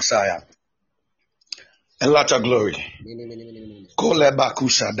Katabola Masaya. A latter glory.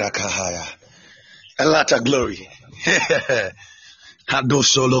 Kolebakusha Dakahaya. A latter glory.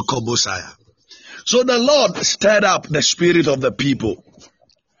 Hadosolo Kobosaya. So the Lord stirred up the spirit of the people.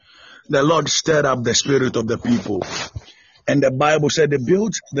 The Lord stirred up the spirit of the people. And the Bible said they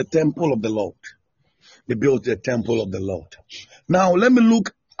built the temple of the Lord. They built the temple of the Lord. Now let me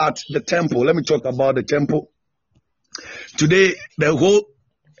look at the temple. Let me talk about the temple. Today, the whole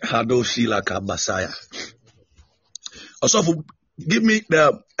Hadoshila Kabasaya. Also, give me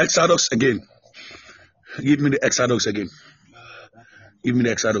the Exodus again. Give me the Exodus again. Give me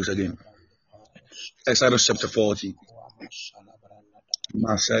the Exodus again. Exodus chapter 40.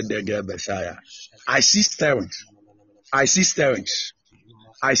 I see stirrings. I see stirrings.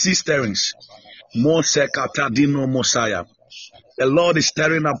 I see stirrings. Mosekatadino Mosiah. The Lord is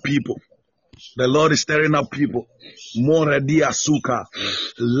stirring up people. The Lord is stirring up people. Moredia Suka.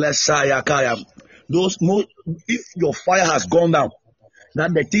 Lesayakaya. Those more, if your fire has gone down,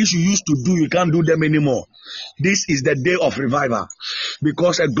 that the things you used to do, you can't do them anymore. This is the day of revival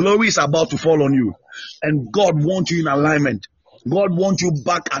because a glory is about to fall on you. And God wants you in alignment. God wants you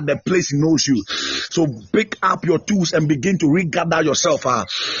back at the place He knows you. So pick up your tools and begin to regather yourself.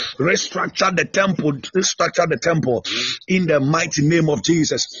 Restructure the temple. Restructure the temple in the mighty name of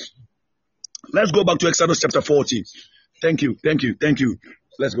Jesus. Let's go back to Exodus chapter 40. Thank you.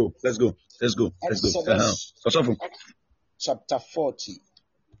 Let's go. Chapter 40.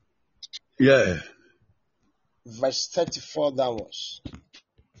 Yeah. Verse 34 downwards.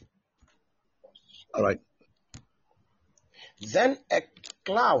 All right. Then a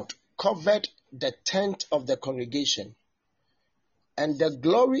cloud covered the tent of the congregation, and the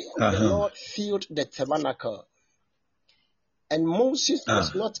glory of the Lord filled the tabernacle. And Moses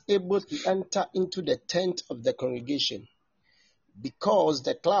was not able to enter into the tent of the congregation, because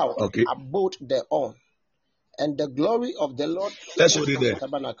the cloud abode thereon, and the glory of the Lord filled the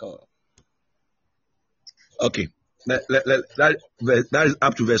tabernacle. Okay. That is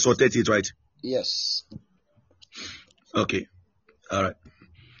up to verse 38, right? Yes. Okay. All right.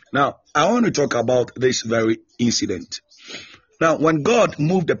 Now, I want to talk about this very incident. Now, when God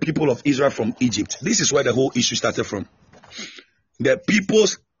moved the people of Israel from Egypt, this is where the whole issue started from. The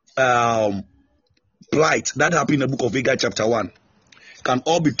people's plight that happened in the book of Haggai chapter 1 can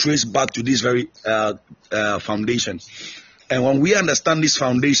all be traced back to this very foundation. And when we understand this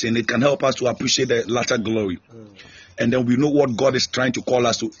foundation, it can help us to appreciate the latter glory. And then we know what God is trying to call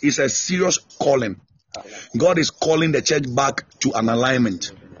us to. It's a serious calling. God is calling the church back to an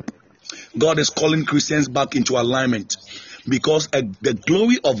alignment. God is calling Christians back into alignment because the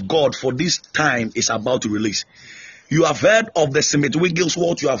glory of God for this time is about to release. You have heard of the Smith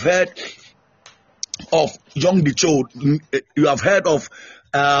Wigglesworth. You have heard of Young DeChode. You have heard of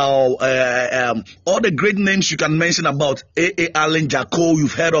all the great names you can mention about A.A. Allen Jacko.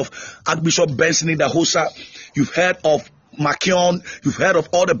 You've heard of Archbishop Benson Idahosa. You've heard of Makion. You've heard of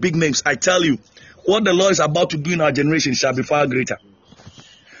all the big names. I tell you, what the Lord is about to do in our generation shall be far greater.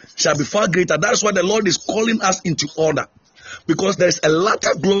 Shall be far greater. That's why the Lord is calling us into order. Because there's a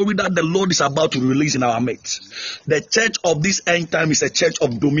latter glory that the Lord is about to release in our midst. The church of this end time is a church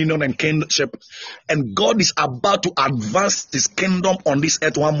of dominion and kingship. And God is about to advance his kingdom on this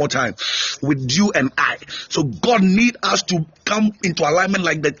earth one more time with you and I. So God needs us to come into alignment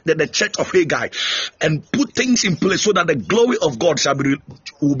like the church of Haggai and put things in place so that the glory of God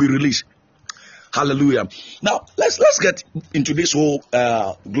will be released. Hallelujah. Now let's get into this whole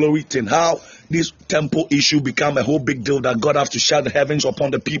glory thing. How this temple issue become a whole big deal that God has to shut the heavens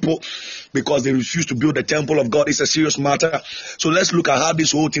upon the people because they refuse to build the temple of God. It's a serious matter. So let's look at how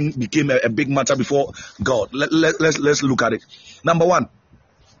this whole thing became a big matter before God. Let's look at it. Number one,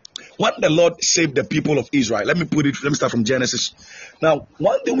 when the Lord saved the people of Israel, let me start from Genesis. Now,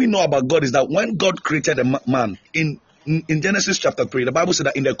 one thing we know about God is that when God created a man in Genesis chapter 3, the Bible said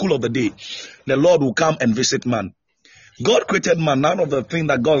that in the cool of the day, the Lord will come and visit man. God created man. None of the things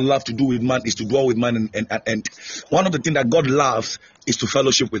that God loves to do with man is to dwell with man, and one of the things that God loves is to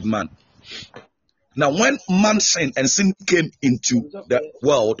fellowship with man. Now, when man sinned and sin came into the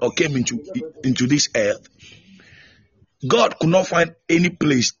world or came into this earth, God could not find any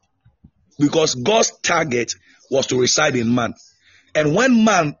place because God's target was to reside in man. And when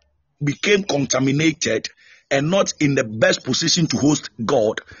man became contaminated and not in the best position to host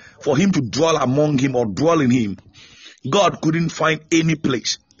God, for him to dwell among him or dwell in him, God couldn't find any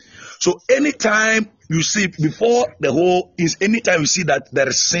place. So anytime you see anytime you see that there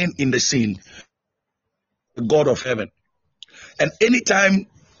is sin in the scene, the God of heaven. And anytime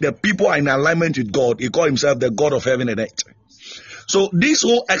the people are in alignment with God, he called himself the God of heaven and earth. So this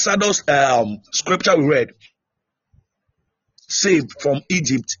whole Exodus scripture we read, saved from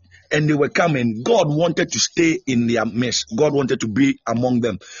Egypt, and they were coming. God wanted to stay in their midst. God wanted to be among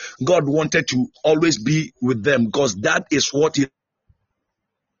them. God wanted to always be with them because that is what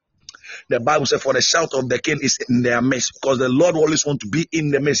the Bible said, for the shout of the king is in their midst, because the Lord always wants to be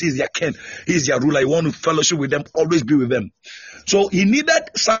in the midst. He's their king. He's their ruler. He wants to fellowship with them, always be with them. So he needed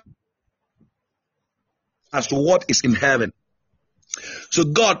something as to what is in heaven. So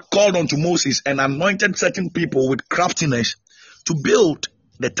God called unto Moses and anointed certain people with craftiness to build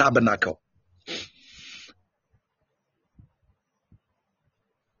the tabernacle. It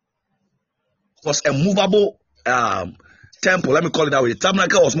was a movable temple. Let me call it that way. The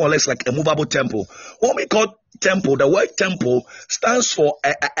tabernacle was more or less like a movable temple. What we call temple, the word temple stands for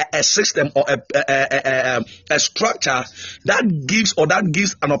a system or a structure that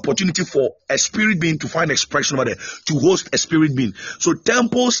gives an opportunity for a spirit being to find expression over there, to host a spirit being. So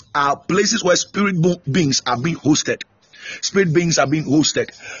temples are places where spirit beings are being hosted. Spirit beings are being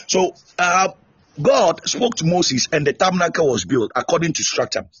hosted. So God spoke to Moses and the tabernacle was built according to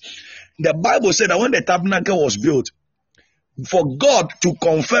structure. The Bible said that when the tabernacle was built, for God to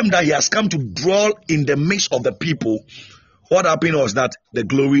confirm that he has come to dwell in the midst of the people, what happened was that the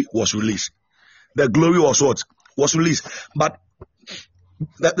glory was released. The glory was what? Was released. But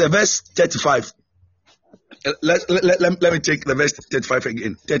the verse 35, let me take the verse 35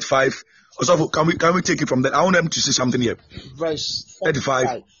 again. 35. Also, can we take it from there? I want them to see something here. Verse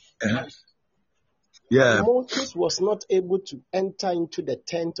 35. Yeah. Moses was not able to enter into the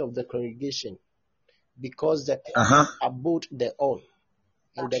tent of the congregation because the tent abode thereon,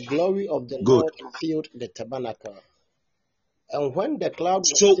 and the glory of the Lord filled the tabernacle. And when the cloud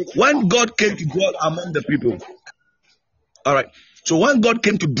was when God came to dwell among the people, all right. So when God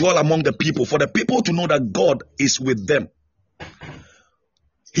came to dwell among the people, for the people to know that God is with them,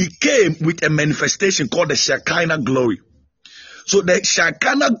 he came with a manifestation called the Shekinah glory. So the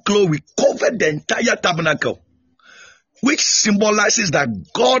Shekinah glory covered the entire tabernacle, which symbolizes that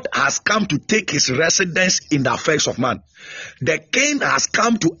God has come to take his residence in the affairs of man. The king has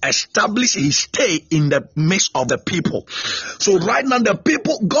come to establish his stay in the midst of the people. So right now the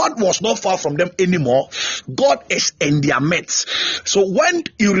people, God was not far from them anymore. God is in their midst. So when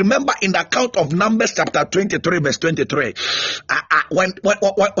you remember in the account of Numbers chapter 23 verse 23, when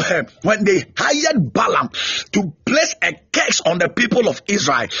they hired Balaam to place a curse on the people of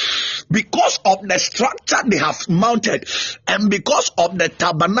Israel because of the structure they have mounted, and because of the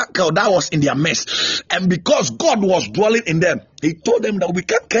tabernacle that was in their midst, and because God was dwelling in them, he told them that we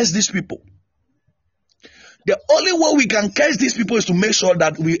can't curse these people. The only way we can curse these people is to make sure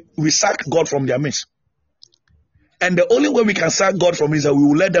that we sack God from their midst. And the only way we can sack God from is that we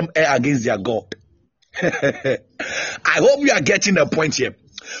will let them err against their God. I hope you are getting the point here.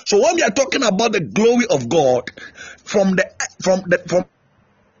 So when we are talking about the glory of God, from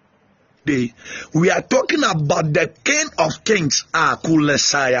day, we are talking about the King of Kings,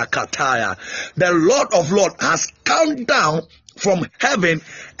 Kulesaya Kataya. The Lord of Lords has come down from heaven,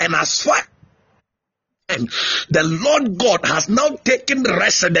 and as far the Lord God has now taken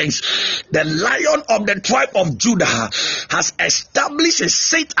residence. The Lion of the tribe of Judah has established a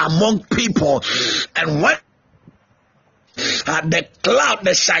seat among people, and when the cloud,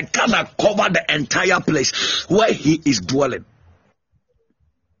 the Shekinah, cover the entire place where he is dwelling.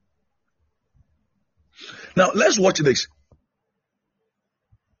 Now let's watch this.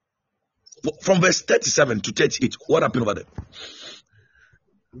 From verse 37 to 38, what happened over there?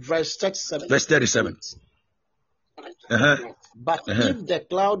 Verse 37. Verse 37. But if the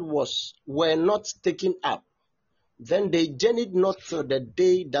cloud were not taken up, then they journeyed not till the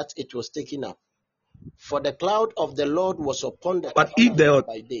day that it was taken up. For the cloud of the Lord was upon the tabernacle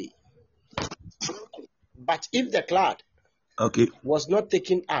by day. But if the cloud was not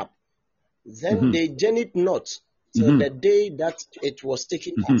taken up, then they journeyed not till the day that it was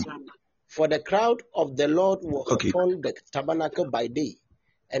taken up. For the cloud of the Lord was upon the tabernacle by day,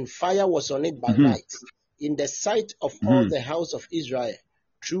 and fire was on it by night, in the sight of all the house of Israel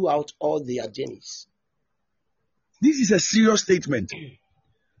throughout all their journeys. This is a serious statement.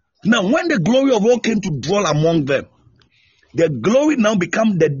 Now, when the glory of God came to dwell among them, the glory now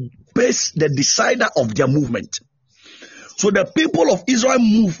became the base, the decider of their movement. So the people of Israel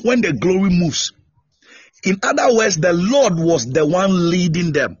move when the glory moves. In other words, the Lord was the one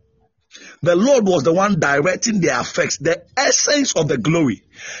leading them. The Lord was the one directing their effects, the essence of the glory.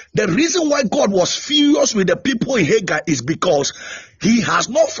 The reason why God was furious with the people in Hagar is because he has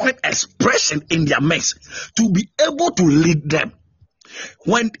not found expression in their midst to be able to lead them.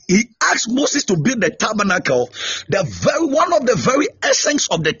 When he asked Moses to build the tabernacle, one of the very essence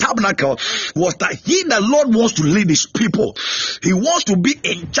of the tabernacle was that the Lord wants to lead his people. He wants to be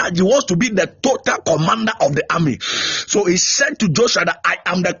in charge. He wants to be the total commander of the army. So he said to Joshua that I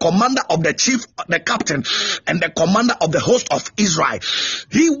am the commander of the chief, the captain, and the commander of the host of Israel.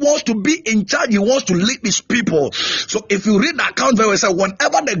 He wants to be in charge. He wants to lead his people. So if you read the account very well,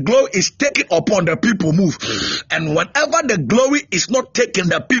 whenever the glory is taken upon, the people move. And whenever the glory is not taken,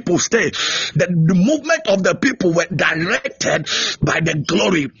 the people stay. The movement of the people were directed by the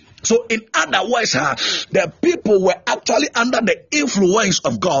glory. So in other words, the people were actually under the influence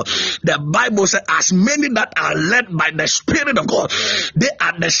of God. The Bible says, as many that are led by the Spirit of God, they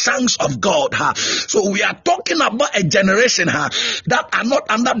are the sons of God. So we are talking about a generation that are not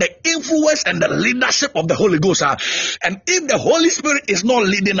under the influence and the leadership of the Holy Ghost. And if the Holy Spirit is not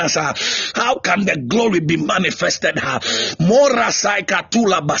leading us, how can the glory be manifested?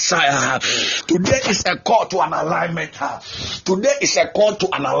 Today is a call to an alignment. Today is a call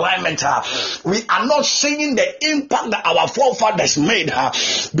to an alignment. We are not seeing the impact that our forefathers made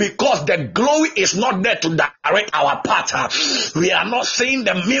because the glory is not there to direct our path. We are not seeing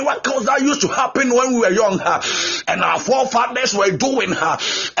the miracles that used to happen when we were young and our forefathers were doing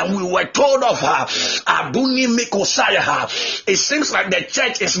and we were told of Aduni Mikosaya. It seems like the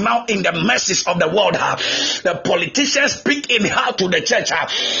church is now in the messes of the world. The politicians speak in how to the church.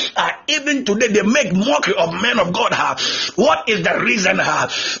 Even today they make mockery of men of God. What is the reason?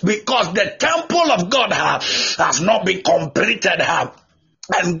 Because the temple of God has not been completed.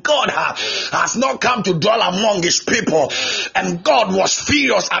 And God has not come to dwell among his people. And God was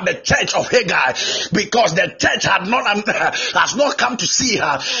furious at the church of Hagar because the church has not come to see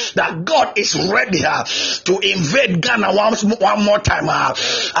that God is ready to invade Ghana one more time.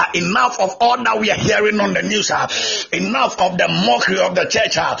 Enough of all that we are hearing on the news. Enough of the mockery of the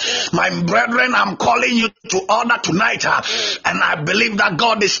church. My brethren, I'm calling you to order tonight. And I believe that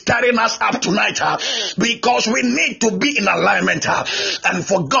God is stirring us up tonight because we need to be in alignment. And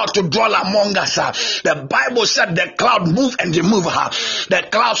for God to dwell among us. The Bible said the cloud moved and they move. The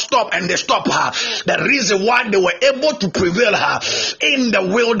cloud stopped and they stopped. The reason why they were able to prevail in the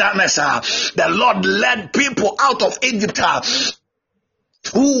wilderness, the Lord led people out of Egypt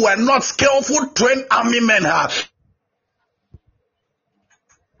who were not skillful, trained army men.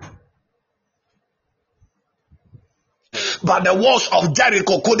 But the walls of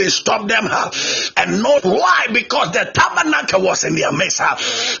Jericho couldn't stop them. And not why? Because the tabernacle was in their midst.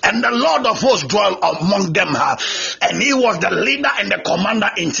 And the Lord of hosts dwelt among them. And he was the leader and the commander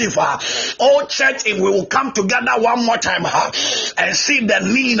in chief. Oh church, if we will come together one more time and see the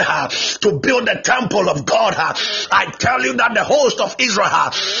need to build the temple of God, I tell you that the host of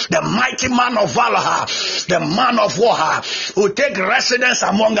Israel, the mighty man of valor, the man of war, will take residence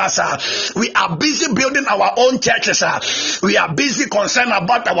among us. We are busy building our own churches. We are busy concerned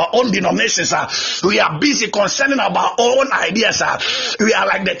about our own denominations. We are busy concerning about our own ideas. We are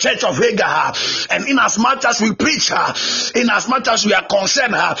like the church of Hagar. And in as much as we preach, in as much as we are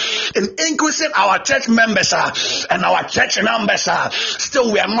concerned in increasing our church members and our church numbers,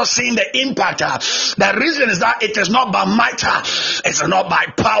 still we are not seeing the impact. The reason is that it is not by might, it's not by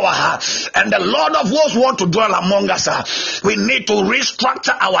power. And the Lord of hosts want to dwell among us. We need to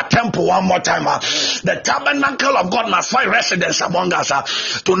restructure our temple one more time. The tabernacle of God must find residence among us.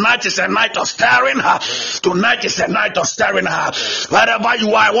 Tonight is a night of stirring. Tonight is a night of stirring. Wherever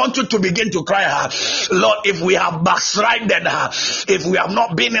you are, I want you to begin to cry, Lord, if we have backslided, if we have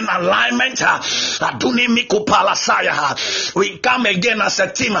not been in alignment, we come again as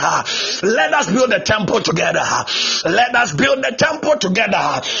a team. Let us build the temple together. Let us build the temple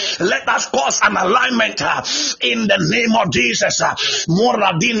together. Let us cause an alignment in the name of Jesus.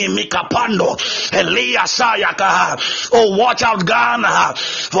 Moradini Mikapando, Elia Sayaka. Oh, watch out, Ghana,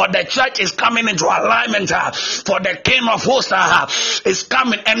 for the church is coming into alignment. For the King of hosts is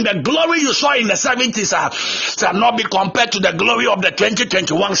coming, and the glory you saw in the 70s shall not be compared to the glory of the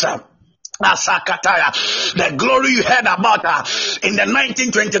 2021, sir. The glory you heard about in the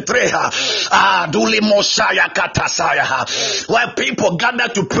 1923 where people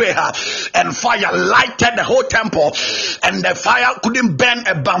gathered to pray and fire lighted the whole temple, and the fire couldn't burn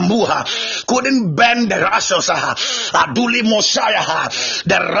a bamboo, couldn't burn the ashes.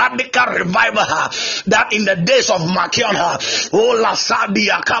 The radical revival that in the days of Makion,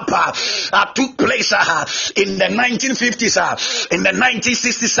 took place in the 1950s, in the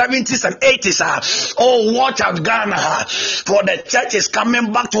 1960s, 70s, and 80s. Oh, watch out, Ghana, for the church is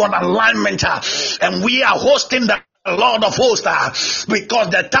coming back to an alignment, and we are hosting the Lord of hosts,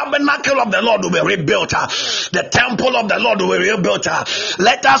 because the tabernacle of the Lord will be rebuilt, the temple of the Lord will be rebuilt.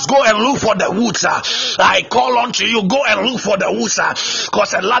 Let us go and look for the woods. I call unto you, go and look for the woods,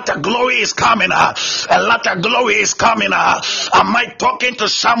 because a lot of glory is coming. A lot of glory is coming. Am I talking to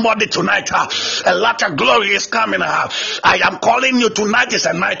somebody tonight? A lot of glory is coming. I am calling you. Tonight is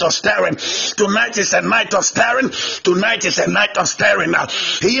a night of stirring. Tonight is a night of stirring. Tonight is a night of stirring.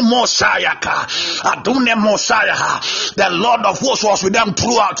 He Mosiah, Adune Mosiah. The Lord of hosts was with them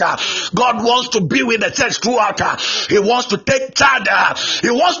throughout. God wants to be with the church throughout. He wants to take charge. He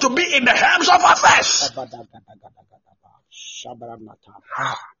wants to be in the hands of affairs.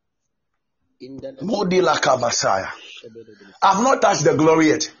 I've not touched the glory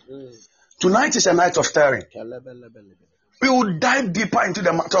yet. Tonight is a night of stirring. We will dive deeper into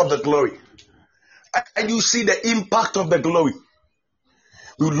the matter of the glory, and you see the impact of the glory.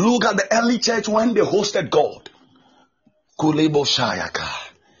 We look at the early church when they hosted God.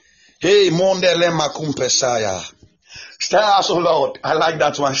 Hey, Mondele Makumpesaya. Stir us, O Lord. I like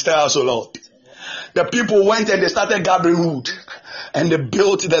that one. Stir us, O Lord. The people went and they started gathering wood, and they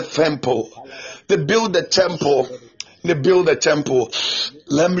built the temple. They built the temple. They built the temple.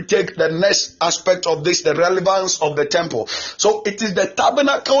 Let me take the next aspect of this, the relevance of the temple. So it is the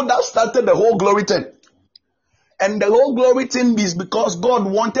tabernacle that started the whole glory thing. And the whole glory thing is because God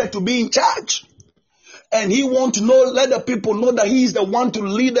wanted to be in charge. And he wants to know, let the people know that he is the one to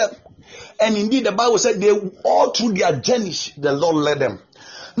lead them. And indeed, the Bible said they all through their journeys, the Lord led them.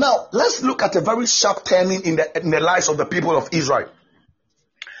 Now, let's look at a very sharp turning in the lives of the people of Israel.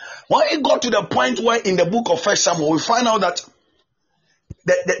 When it got to the point where in the book of 1 Samuel, we find out that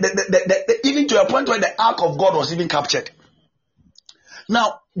even to a point where the ark of God was even captured.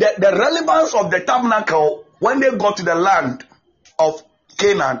 Now, the relevance of the tabernacle when they got to the land of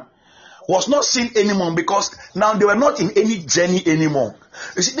Canaan was not seen anymore, because now they were not in any journey anymore.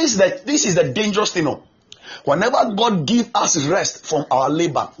 You see, this is the dangerous thing. Whenever God gives us rest from our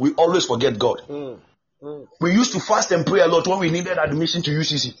labor, we always forget God. We used to fast and pray a lot when we needed admission to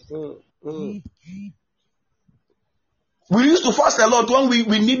UCC. We used to fast a lot when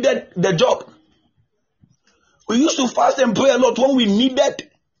we needed the job. We used to fast and pray a lot when we needed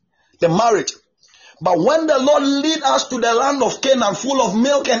the marriage. But when the Lord lead us to the land of Canaan full of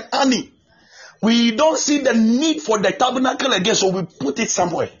milk and honey, we don't see the need for the tabernacle again, so we put it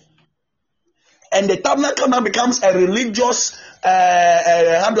somewhere. And the tabernacle now becomes a religious,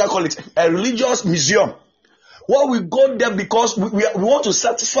 how do I call it? A religious museum. Well, we go there because we want to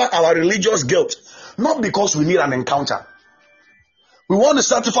satisfy our religious guilt, not because we need an encounter. We want to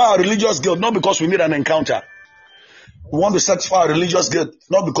satisfy our religious guilt, not because we need an encounter. We want to satisfy our religious guilt,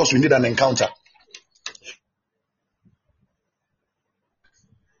 not because we need an encounter.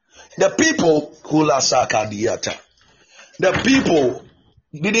 The people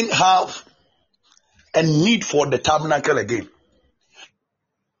didn't have a need for the tabernacle again.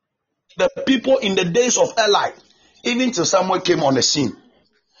 The people in the days of Eli, Even till Samuel came on the scene,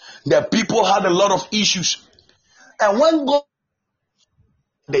 the people had a lot of issues. And when God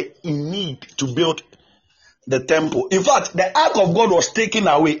they in need to build the temple. In fact, the ark of God was taken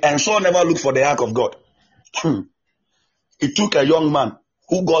away, and Saul never looked for the ark of God. It took a young man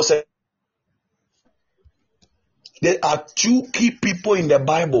who God said, there are two key people in the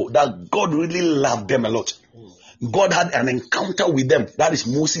Bible that God really loved them a lot. God had an encounter with them. That is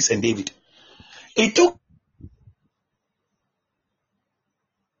Moses and David. It took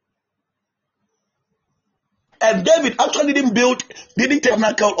and David actually didn't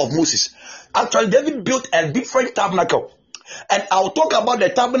tabernacle of Moses. Actually, David built a different tabernacle. And I'll talk about the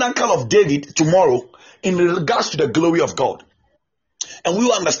tabernacle of David tomorrow in regards to the glory of God. And we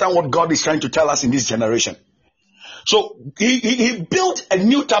will understand what God is trying to tell us in this generation. So he built a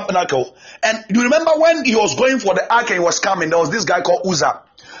new tabernacle. And you remember when he was going for the ark and he was coming, there was this guy called Uzzah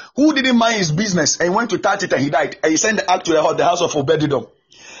who didn't mind his business and went to touch it and he died. And he sent the ark to the house of Obed-Edom.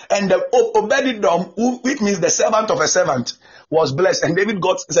 And the Obed-Edom, which means the servant of a servant, was blessed. And David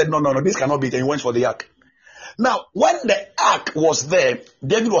said, no, this cannot be it. And he went for the ark. Now, when the ark was there,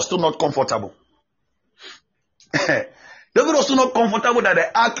 David was still not comfortable. David was still not comfortable that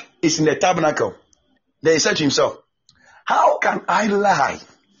the ark is in the tabernacle. Then he said to himself, how can I lie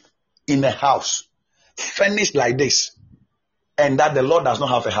in a house furnished like this and that the Lord does not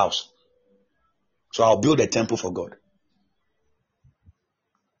have a house? So I'll build a temple for God.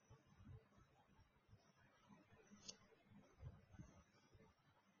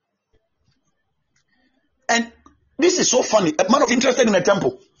 And this is so funny. A man was interested in a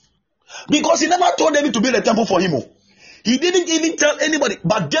temple because he never told David to build a temple for him. He didn't even tell anybody.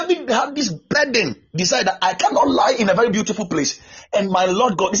 But David had this burden, decided that I cannot lie in a very beautiful place. And my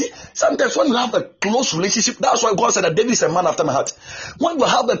Lord God, you see, sometimes when you have a close relationship, that's why God said that David is a man after my heart. When you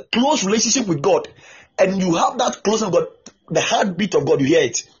have a close relationship with God, and you have that closeness with God, the heartbeat of God, you hear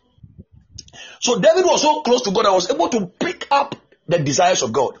it. So David was so close to God, I was able to pick up the desires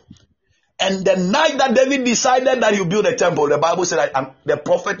of God. And the night that David decided that he would build a temple, the Bible said that the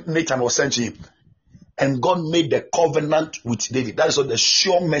prophet Nathan was sent to him. And God made the covenant with David. That is what the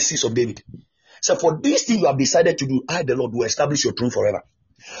sure mercies of David. So for this thing you have decided to do, I, the Lord, will establish your throne forever.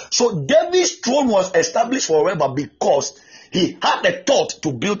 So David's throne was established forever because he had the thought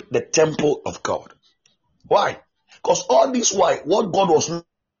to build the temple of God. Why? Because all this while, what God was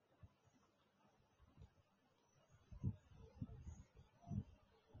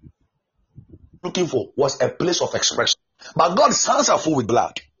looking for was a place of expression. But God's hands are full with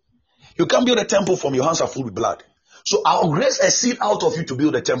blood. You can't build a temple from your hands are full with blood. So I'll raise a seed out of you to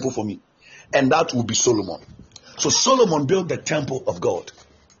build a temple for me. And that will be Solomon. So Solomon built the temple of God.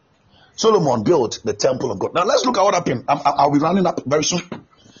 Solomon built the temple of God. Now let's look at what happened. I'll be running up very soon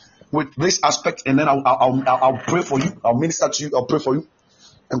with this aspect, and then I'll pray for you. I'll minister to you. I'll pray for you,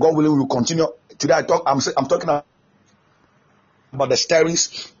 and God willing, we will continue. Today I'm talking about the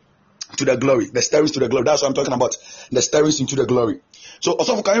stairings to the glory. The stairings to the glory. That's what I'm talking about. The stairings into the glory. So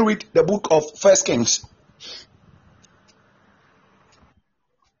also, can you read the book of 1 Kings?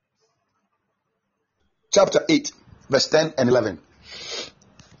 Chapter 8, verse 10 and 11.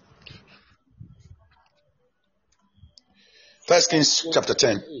 1 Kings chapter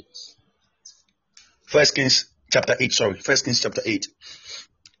 10. 1 Kings chapter 8, sorry. 1 Kings chapter 8.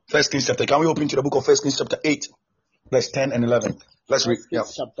 1 Kings chapter, can we open to the book of 1 Kings chapter 8, verse 10 and 11? Let's read. Yeah.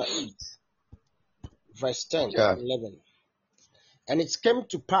 Chapter 8, verse 10 and 11. And it came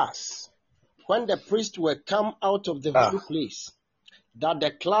to pass, when the priests were come out of the holy place, that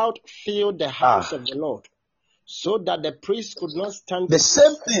the cloud filled the house of the Lord, so that the priests could not stand. The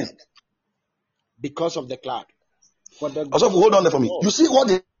same thing. Because of the cloud. For the also, hold on there for me. You see what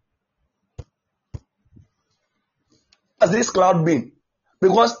has this cloud been?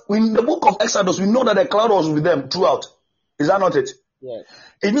 Because in the book of Exodus, we know that the cloud was with them throughout. Is that not it? Yes.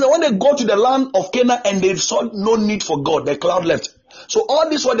 It means that when they go to the land of Canaan and they saw no need for God, the cloud left. So all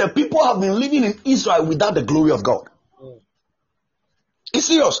this while the people have been living in Israel without the glory of God. It's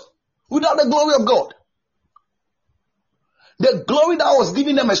serious. Without the glory of God. The glory that was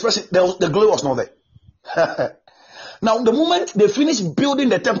giving them expression, the glory was not there. Now, the moment they finished building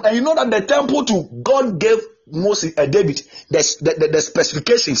the temple, and you know that the temple to God gave David the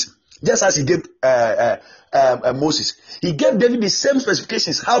specifications, just as he gave Moses. He gave David the same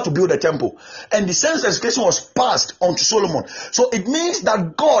specifications how to build a temple, and the same specification was passed on to Solomon. So it means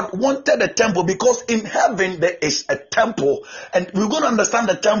that God wanted a temple because in heaven there is a temple, and we're going to understand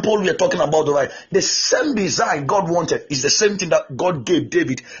the temple we are talking about. Right? The same design God wanted is the same thing that God gave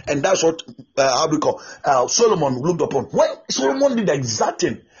David, and that's what Solomon looked upon. When Solomon did the exact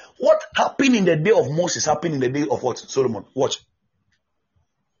thing, What happened in the day of Moses happened in the day of what? Solomon. Watch.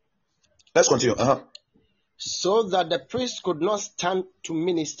 Let's continue. So that the priest could not stand to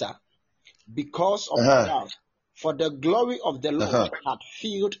minister because of the crowd, for the glory of the Lord had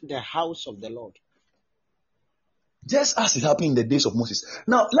filled the house of the Lord. Just as it happened in the days of Moses.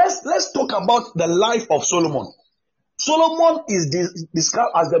 Now let's talk about the life of Solomon. Solomon is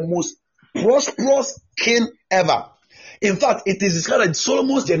described as the most prosperous king ever. In fact, it is described that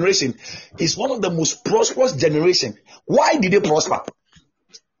Solomon's generation is one of the most prosperous generation. Why did they prosper?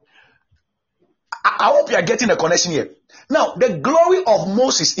 I hope you are getting a connection here. Now, the glory of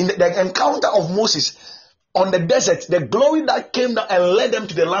Moses, in the encounter of Moses on the desert, the glory that came down and led them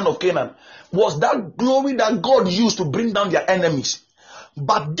to the land of Canaan, was that glory that God used to bring down their enemies.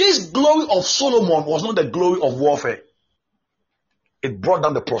 But this glory of Solomon was not the glory of warfare. It brought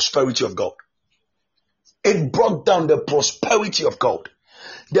down the prosperity of God. It brought down the prosperity of God.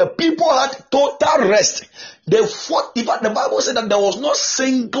 The people had total rest. They fought. In fact, the Bible said that there was no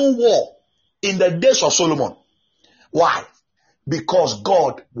single war in the days of Solomon. Why? Because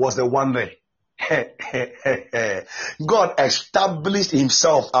God was the one there. God established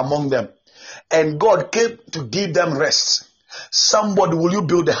himself among them. And God came to give them rest. Somebody, will you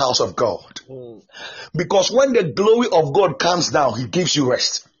build the house of God? Because when the glory of God comes down, he gives you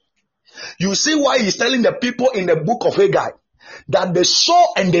rest. You see why he's telling the people in the book of Haggai that they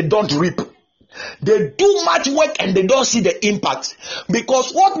sow and they don't reap. They do much work and they don't see the impact.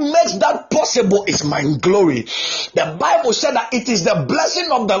 Because what makes that possible is my glory. The Bible said that it is the blessing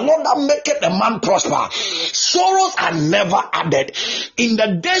of the Lord that maketh a man prosper. Sorrows are never added. In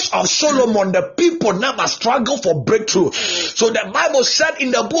the days of Solomon, the people never struggled for breakthrough. So the Bible said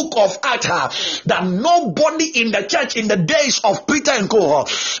in the book of Acts that nobody in the church in the days of Peter and Co,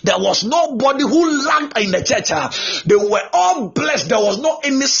 there was nobody who lacked in the church. They were all blessed. There was not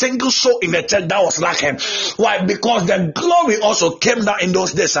any single soul in the church that was lacking. Why? Because the glory also came down in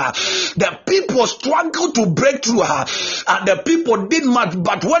those days. The people struggled to break through. And the people did much.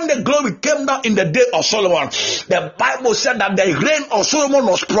 But when the glory came down in the day of Solomon, the Bible said that the reign of Solomon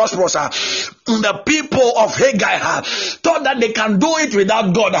was prosperous. The people of Haggai thought that they can do it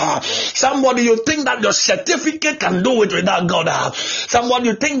without God. Somebody, you think that your certificate can do it without God. Somebody,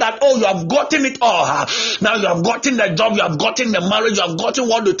 you think that, oh, you have gotten it all. Now you have gotten the job, you have gotten the marriage, you have gotten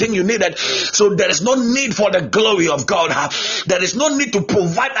what you think you needed. So there is no need for the glory of God. There is no need to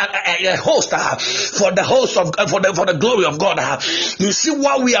provide a host for the host of for the glory of God. You see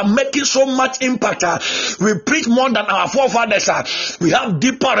why we are making so much impact. We preach more than our forefathers. We have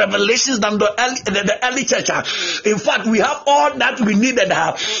deeper revelations than the early church. In fact, we have all that we needed.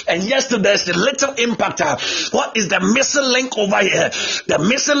 And yesterday there's a little impact. What is the missing link over here? The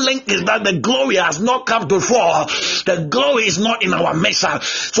missing link is that the glory has not come to fall. The glory is not in our midst.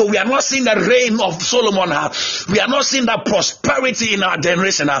 So we are not seeing the reign of Solomon. We are not seeing that prosperity in our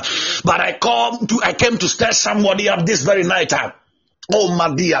generation. But I came to stir somebody up this very night. Oh,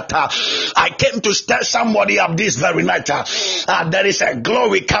 Madiata, I came to stir somebody up this very night. There is a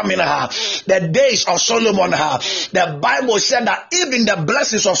glory coming. The days of Solomon, the Bible said that even the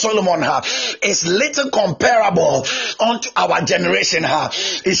blessings of Solomon is little comparable unto our generation.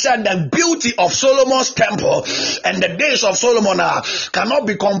 He said the beauty of Solomon's temple and the days of Solomon cannot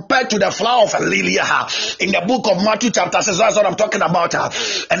be compared to the flower of a lily. In the book of Matthew chapter 6, that's what I'm talking about.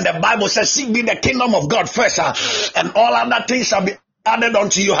 And the Bible says, seek ye the kingdom of God first, and all other things shall be added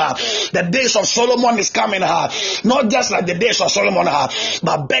unto you. The days of Solomon is coming, not just like the days of Solomon,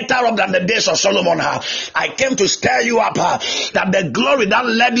 but better up than the days of Solomon. I came to stir you up that the glory that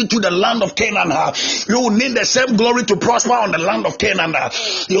led you to the land of Canaan, you will need the same glory to prosper on the land of Canaan.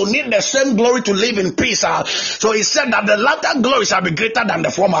 You need the same glory to live in peace. So he said that the latter glory shall be greater than the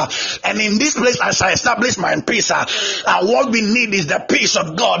former. And in this place I shall establish my peace. What we need is the peace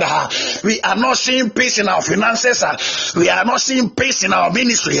of God. We are not seeing peace in our finances. We are not seeing peace in our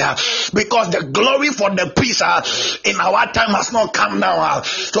ministry, because the glory for the peace in our time has not come now.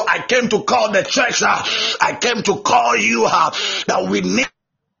 So I came to call the church, I came to call you that we need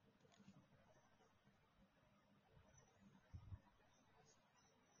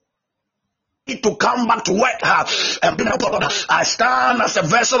to come back to work and I stand as a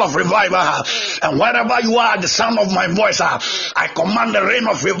vessel of revival, and wherever you are at the sound of my voice, I command the rain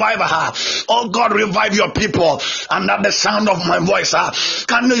of revival. Oh God, revive your people under the sound of my voice.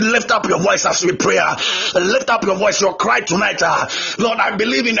 Can you lift up your voice as we pray? Lift up your voice, your cry tonight. Lord, I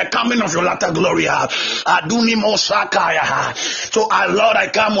believe in the coming of your latter glory. So Lord, I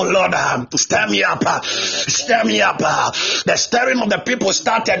come, oh Lord, to stir me up. Stir me up. The stirring of the people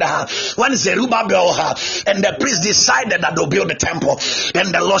started when Zerubbabel Zerubbabel and the priests decided that they'll build the temple.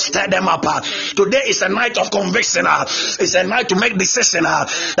 And the Lord stirred them up. Today is a night of conviction. It's a night to make decision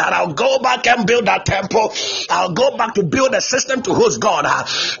that I'll go back and build that temple. I'll go back to build a system to host God.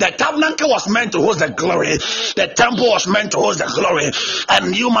 The tabernacle was meant to host the glory. The temple was meant to host the glory.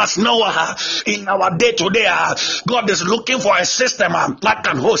 And you must know in our day today, God is looking for a system that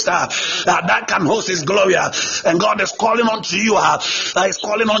can host His glory. And God is calling on to you. He's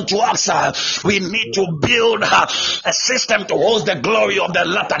calling on to us. We need to build a system to host the glory of the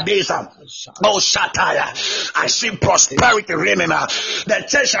latter days. Oh, Shataya. I see prosperity reigning. The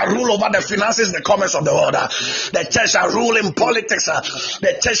church shall rule over the finances, the commerce of the world. The church shall rule in politics.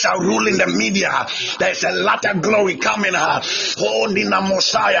 The church shall rule in the media. There is a latter glory coming. Oh, Nina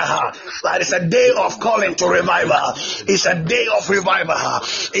Messiah. That is a day of calling to revival. It's a day of revival.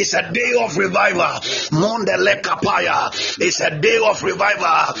 It's a day of revival. Mondele Kapaya. It's a day of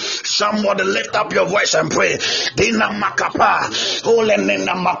revival. Somebody lift up your voice and pray. Dina Makapa. Holy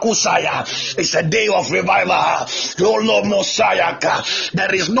Nina Makusaya. It's a day of revival. Oh Lord Messiah.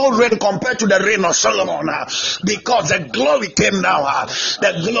 There is no rain compared to the rain of Solomon because the glory came now.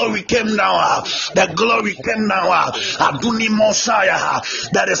 The glory came now. The glory came now. Aduni Messiah.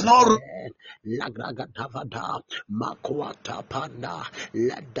 There is no Lagragatavada, Makwata Panda,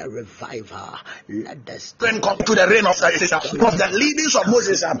 let the reviver, let the rain come to the reign of because the leadings of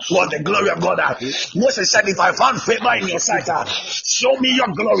Moses was the glory of God. Moses said, if I found favor in your sight, show me your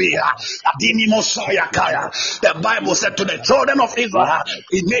glory. Adini Mosiah Kaya. The Bible said to the children of Israel,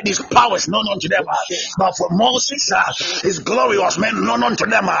 he made his powers known unto them. But for Moses, his glory was made known unto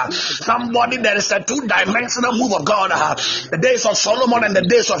them. Somebody, there is a two-dimensional move of God. The days of Solomon and the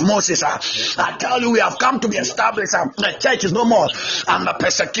days of Moses. I tell you, we have come to be established. The church is no more under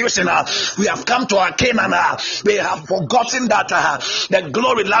persecution. We have come to our Canaan. We have forgotten that the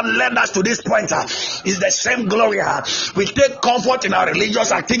glory that led us to this point is the same glory. We take comfort in our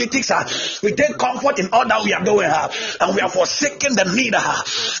religious activities. We take comfort in all that we are doing. And we are forsaking the need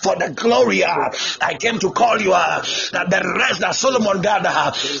for the glory. I came to call you that the rest that Solomon got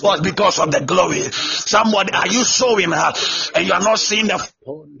was because of the glory. Somebody, are you sowing and you are not seeing the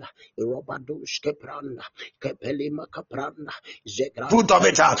fruit of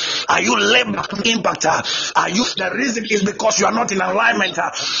it? Are you labor impact? Are you? The reason is because you are not in alignment.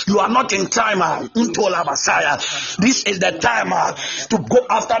 You are not in time. This is the time to go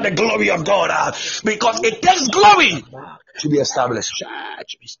after the glory of God because it takes glory to be established.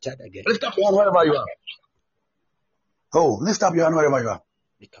 Lift up your hand wherever you are. Oh, lift up your hand wherever you are.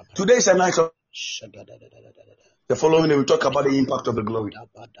 Today is a night of the following day we talk about the impact of the glory.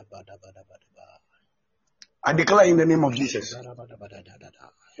 I declare in the name of Jesus,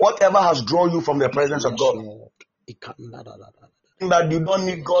 whatever has drawn you from the presence of God, that you don't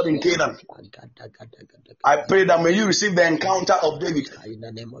need God in Canaan, I pray that may you receive the encounter of David.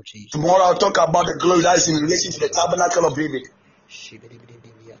 Tomorrow I'll talk about the glory that is in relation to the tabernacle of David.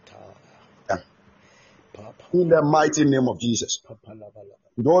 In the mighty name of Jesus.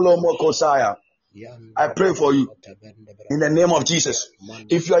 I pray for you in the name of Jesus.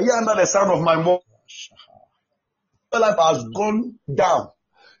 If you are here under the sound of my voice, your life has gone down.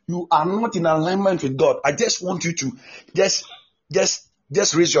 You are not in alignment with God. I just want you to just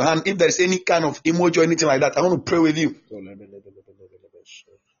raise your hand. If there is any kind of emoji or anything like that, I want to pray with you.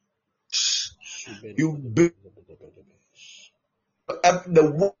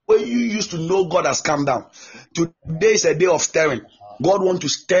 The way you used to know God has come down. Today is a day of stirring. God wants to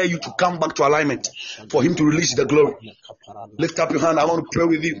stir you to come back to alignment for Him to release the glory. Lift up your hand. I want to pray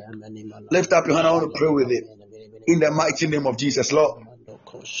with you. Lift up your hand. I want to pray with you. In the mighty name of Jesus, Lord.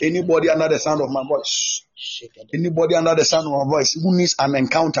 Anybody under the sound of my voice, anybody under the sound of my voice who needs an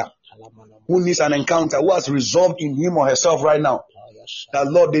encounter, who has resolved in him or herself right now, that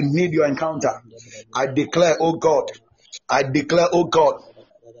Lord, they need your encounter. I declare, oh God,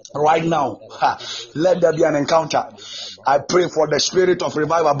 right now, let there be an encounter. I pray for the spirit of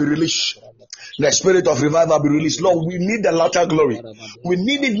revival be released. The spirit of revival be released. Lord, we need the latter glory. We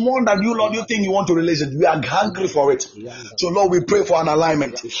need it more than you, Lord. You think you want to release it. We are hungry for it. So, Lord, we pray for an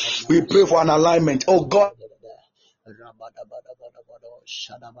alignment. We pray for an alignment. Oh, God.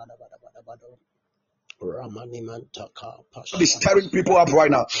 God is stirring people up right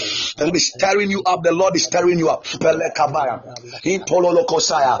now. The Lord is stirring you up. The Lord is stirring you up.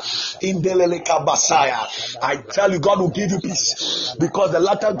 I tell you, God will give you peace because the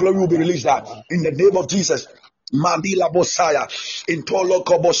latter glory will be released in the name of Jesus. Mandila Bosaya. Intolo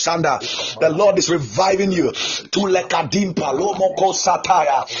Kobo Sanda. The Lord is reviving you. Tulekadimpa Lomoko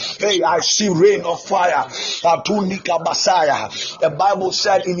Sataya. Hey, I see rain of fire. Atunika Basaya. The Bible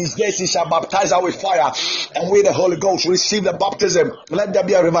said in his days he shall baptize us with fire and with the Holy Ghost. Receive the baptism. Let there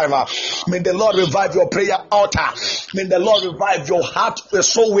be a revival. May the Lord revive your prayer altar. May the Lord revive your heart, the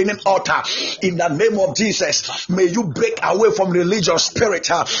soul winning altar. In the name of Jesus, may you break away from religious spirit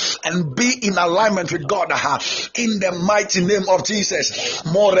and be in alignment with God. In the mighty name of Jesus.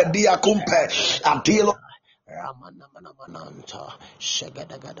 More dia kumpe adilo. Ramanamananta,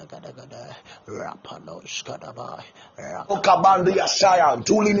 Shagadagadagada, Rapanos Kadabai, Okabandi Yasaya,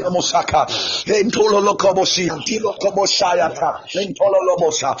 Tulini Mosaka, Entolo Lokobosi, Antilo Kobosaya, Entolo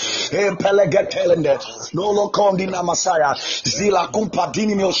Lobosa, Empelegetelende, Nolo Kondina Masaya, Zila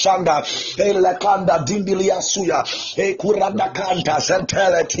Kumpadini Yoshanda, Elekanda Dindilia Suya, Kuranda Kanta,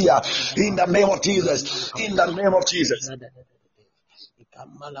 Zenteletia, in the name of Jesus, in the name of Jesus.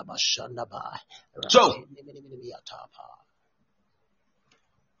 So,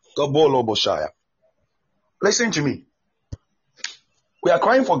 Gobolo Boshaya. Listen to me. We are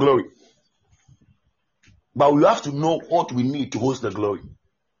crying for glory. But we have to know what we need to host the glory.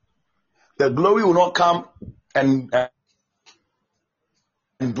 The glory will not come and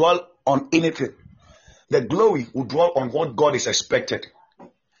dwell on anything. The glory will dwell on what God is expected.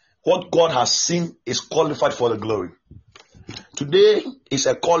 What God has seen is qualified for the glory. Today is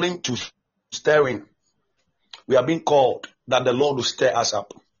a calling to stirring. We are being called that the Lord will stir us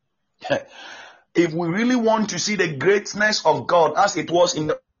up. If we really want to see the greatness of God as it was in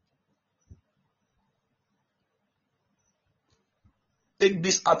the take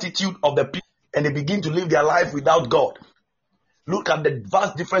this attitude of the people and they begin to live their life without God. Look at the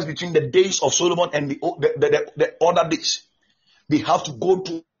vast difference between the days of Solomon and the other days. They have to go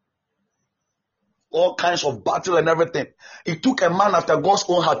to all kinds of battle and everything. It took a man after God's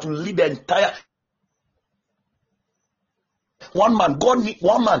own heart to lead the entire one man. God need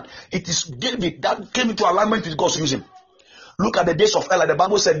one man. It is David that came into alignment with God's using. Look at the days of Eli. The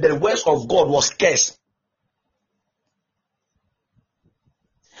Bible said the words of God was scarce.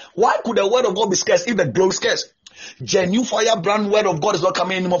 Why could the word of God be scarce if the glory is scarce? Genuine firebrand word of God is not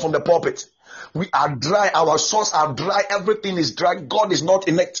coming anymore from the pulpit. We are dry. Our souls are dry. Everything is dry. God is not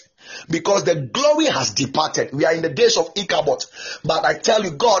in it. Because the glory has departed. We are in the days of Ichabod. But I tell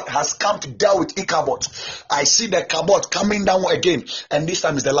you, God has come to deal with Ichabod. I see the Ichabod coming down again. And this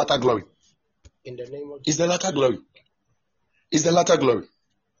time is the latter glory. In the name of It's the latter glory. It's the latter glory.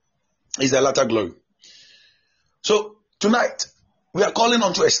 It's the latter glory. So tonight, we are calling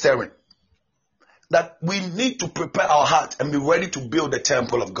on to a stirring. That we need to prepare our heart and be ready to build the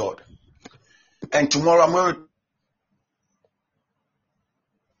temple of God. And tomorrow I'm going to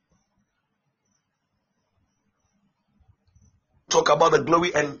talk about the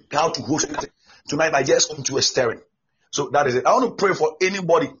glory and how to host it. Tonight I just come to a stirring. So that is it. I want to pray for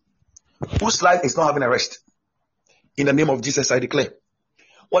anybody whose life is not having a rest. In the name of Jesus, I declare,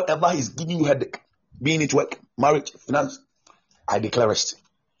 whatever is giving you headache, being it work, marriage, finance, I declare rest.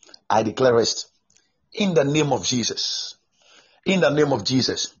 I declare rest. In the name of Jesus. In the name of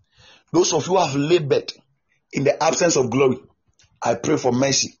Jesus. Those of you who have labored in the absence of glory, I pray for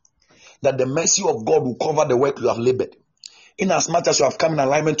mercy. That the mercy of God will cover the work you have labored. In as much as you have come in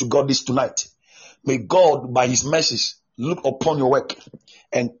alignment to God this tonight, may God, by his mercies, look upon your work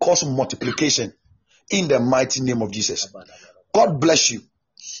and cause multiplication in the mighty name of Jesus. God bless you.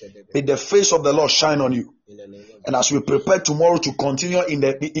 May the face of the Lord shine on you. And as we prepare tomorrow to continue in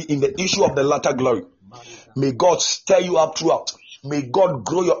the issue of the latter glory, may God stir you up throughout. May God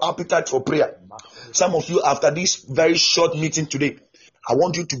grow your appetite for prayer. Some of you, after this very short meeting today, I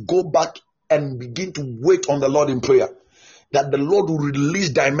want you to go back and begin to wait on the Lord in prayer. That the Lord will release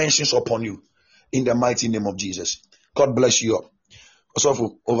dimensions upon you in the mighty name of Jesus. God bless you all.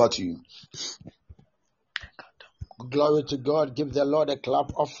 So over to you. Glory to God. Give the Lord a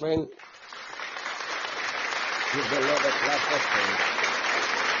clap offering. Give the Lord a clap offering.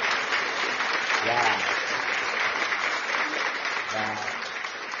 Wow. Wow.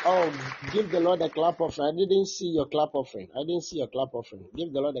 Oh, give the Lord a clap offering. I didn't see your clap offering. I didn't see your clap offering.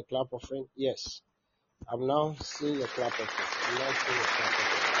 Give the Lord a clap offering. Yes. I'm now seeing your clap offering. I'm now seeing your clap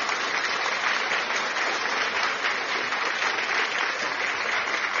offering.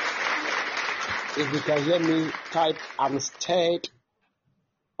 If you can hear me, type, I'm stirred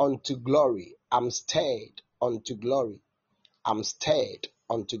unto glory. I'm stirred unto glory. I'm stirred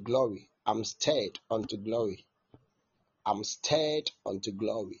unto glory. I'm stirred unto glory. I'm stirred unto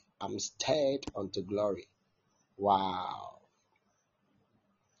glory. I'm stirred unto glory. Wow.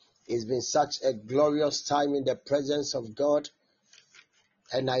 It's been such a glorious time in the presence of God.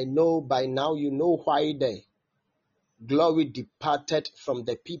 And I know by now you know why the glory departed from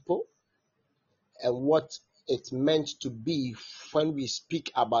the people and what it meant to be when we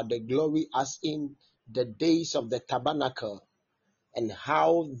speak about the glory as in the days of the tabernacle, and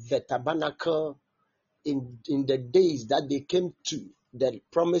how the tabernacle in the days that they came to the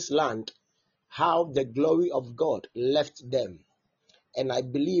promised land, how the glory of God left them. And I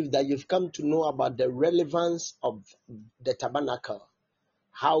believe that you've come to know about the relevance of the tabernacle,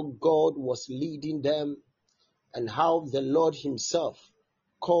 how God was leading them, and how the Lord himself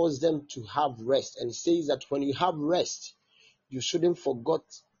caused them to have rest. And says that when you have rest, you shouldn't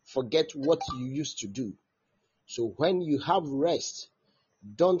forget what you used to do. So when you have rest,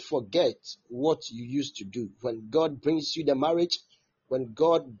 don't forget what you used to do. When God brings you the marriage, when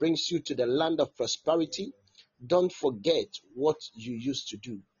God brings you to the land of prosperity, don't forget what you used to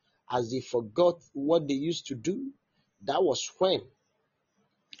do. As they forgot what they used to do, that was when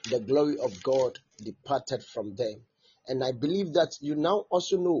the glory of God departed from them. And I believe that you now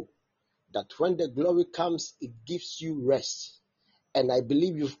also know that when the glory comes, it gives you rest. And I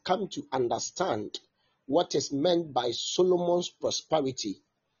believe you've come to understand what is meant by Solomon's prosperity.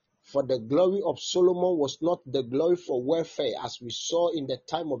 For the glory of Solomon was not the glory for welfare as we saw in the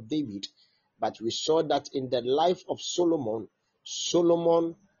time of David, but we saw that in the life of Solomon,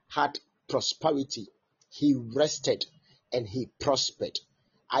 Solomon had prosperity. He rested and he prospered.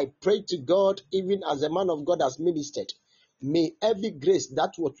 I pray to God, even as the man of God has ministered, may every grace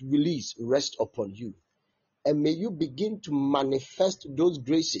that was released rest upon you. And may you begin to manifest those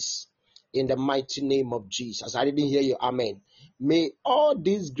graces in the mighty name of Jesus. I didn't hear you. Amen. May all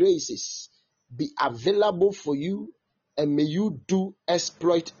these graces be available for you, and may you do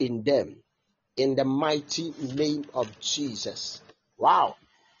exploit in them in the mighty name of Jesus. Wow.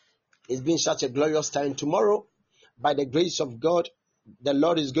 It's been such a glorious time. Tomorrow, by the grace of God, the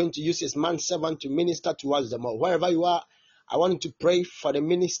Lord is going to use his man servant to minister to us the more. Wherever you are, I want you to pray for the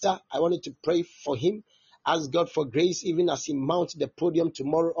minister. I want you to pray for him. Ask God for grace, even as he mounts the podium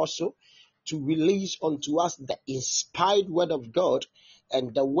tomorrow also, to release unto us the inspired word of God,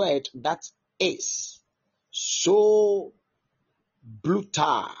 and the word that is so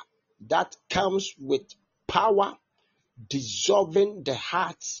brutal, that comes with power, dissolving the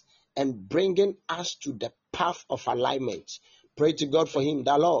hearts and bringing us to the path of alignment. Pray to God for him,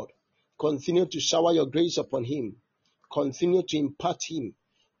 the Lord. Continue to shower your grace upon him. Continue to impart him.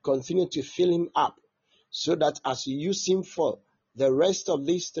 Continue to fill him up, so that as you use him for the rest of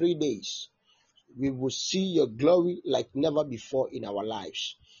these 3 days, we will see your glory like never before in our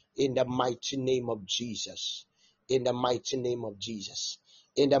lives. In the mighty name of Jesus. In the mighty name of Jesus.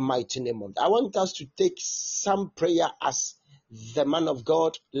 In the mighty name of... I want us to take some prayer as the man of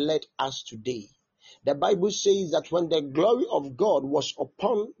God led us today. The Bible says that when the glory of God was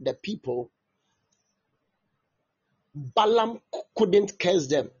upon the people, Balaam couldn't curse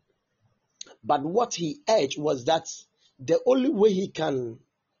them. But what he urged was that the only way he can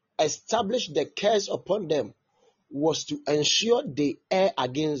establish the curse upon them was to ensure they err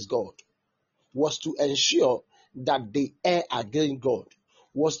against God, was to ensure that they err against God,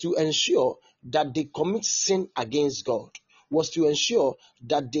 was to ensure that they commit sin against God, was to ensure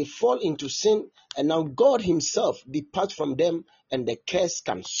that they fall into sin, and now God himself depart from them and the curse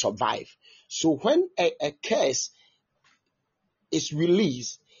can survive. So when a curse is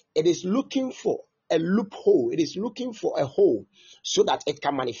released, it is looking for a loophole. It is looking for a hole so that it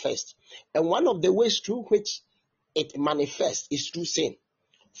can manifest. And one of the ways through which it manifests is through sin.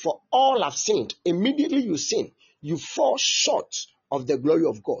 For all have sinned. Immediately you sin, you fall short of the glory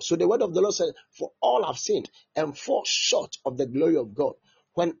of God. So the word of the Lord says, for all have sinned and fall short of the glory of God.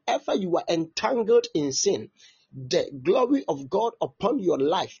 Whenever you are entangled in sin, the glory of God upon your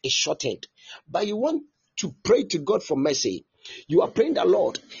life is shortened. But you want to pray to God for mercy. You are praying the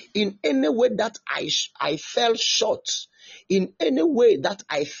Lord, in any way that I fell short, in any way that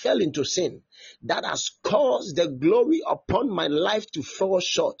I fell into sin, that has caused the glory upon my life to fall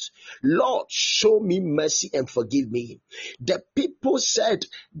short, Lord, show me mercy and forgive me. The people said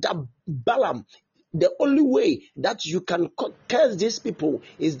that Balaam, the only way that you can curse these people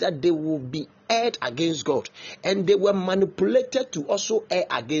is that they will be erred against God, and they were manipulated to also err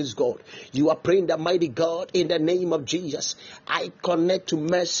against God. You are praying the mighty God, in the name of Jesus, I connect to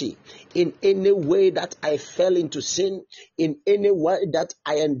mercy in any way that I fell into sin, in any way that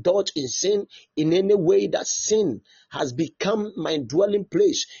I indulge in sin, in any way that sin has become my dwelling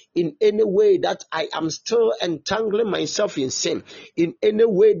place, in any way that I am still entangling myself in sin, in any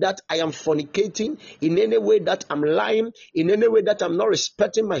way that I am fornicating, in any way that I'm lying, in any way that I'm not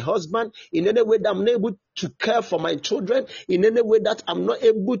respecting my husband, in any way that I'm not able to care for my children, in any way that I'm not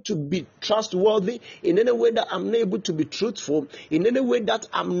able to be trustworthy, in any way that I'm not able to be truthful, in any way that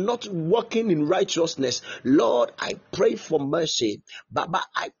I'm not walking in righteousness, Lord, I pray for mercy. Baba,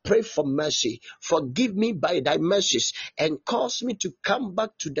 I pray for mercy. Forgive me by thy mercies and cause me to come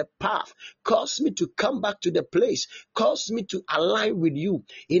back to the path, cause me to come back to the place, cause me to align with you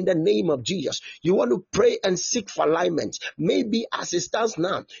in the name of Jesus. You want to pray and seek for alignment. Maybe as it stands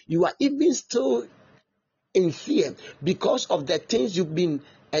now, you are even still in fear because of the things you've been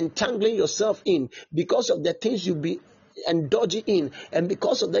entangling yourself in, because of the things you've been indulging in, and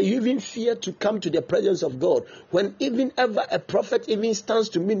because of that you even fear to come to the presence of God. When even ever a prophet even stands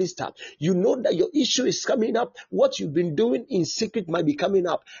to minister, you know that your issue is coming up. What you've been doing in secret might be coming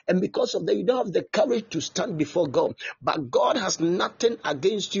up, and because of that you don't have the courage to stand before God. But God has nothing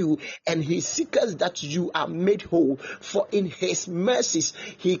against you, and he seeks that you are made whole, for in his mercies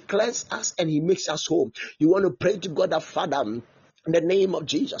he cleanses us and he makes us whole. You want to pray to God that, Father, in the name of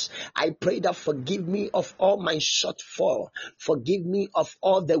Jesus, I pray that forgive me of all my shortfall. Forgive me of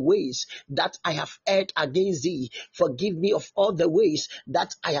all the ways that I have erred against thee. Forgive me of all the ways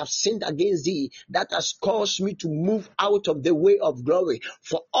that I have sinned against thee, that has caused me to move out of the way of glory.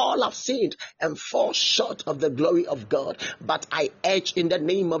 For all have sinned and fall short of the glory of God. But I urge in the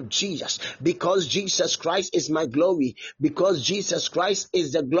name of Jesus, because Jesus Christ is my glory, because Jesus Christ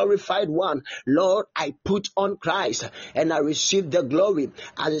is the glorified one, Lord, I put on Christ and I receive the glory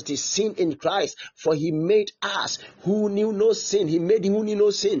as it is seen in Christ. For he made us who knew no sin, he made who knew no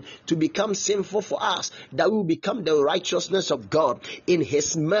sin to become sinful for us, that we will become the righteousness of God. In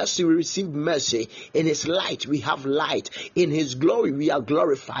his mercy we receive mercy, in his light we have light, in his glory we are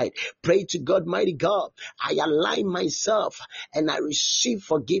glorified. Pray to God, mighty God, I align myself and I receive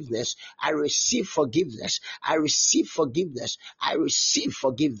forgiveness. I receive forgiveness. I receive forgiveness. I receive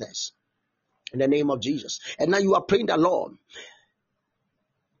forgiveness in the name of Jesus. And now you are praying the Lord,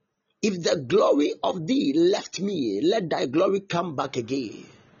 if the glory of thee left me, let thy glory come back again.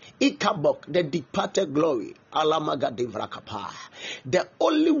 Ikabok, the departed glory. Alamagadevrakapa. The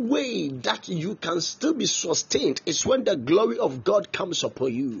only way that you can still be sustained is when the glory of God comes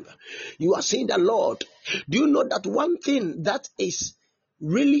upon you. You are saying the Lord, do you know that one thing that is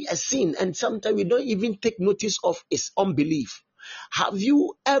really a sin and sometimes we don't even take notice of is unbelief? Have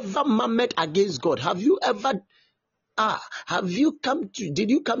you ever murmured against God? Did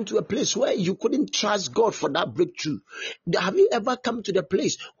you come to a place where you couldn't trust God for that breakthrough? Have you ever come to the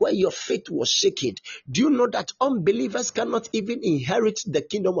place where your faith was shaken? Do you know that unbelievers cannot even inherit the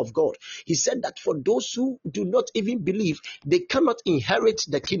kingdom of God? He said that for those who do not even believe, they cannot inherit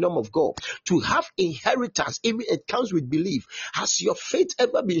the kingdom of God. To have inheritance, even it comes with belief. Has your faith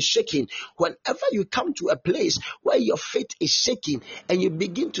ever been shaken? Whenever you come to a place where your faith is shaking and you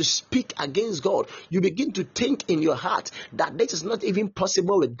begin to speak against God, you begin to think in your heart that this is not even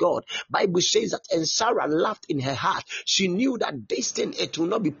possible with God. Bible says that, and Sarah laughed in her heart. She knew that this thing, it will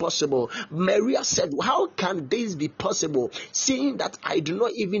not be possible. Maria said, how can this be possible, seeing that I do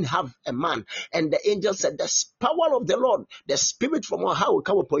not even have a man? And the angel said, the power of the Lord, the spirit from on high will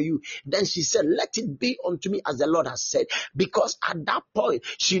come upon you. Then she said, let it be unto me as the Lord has said. Because at that point,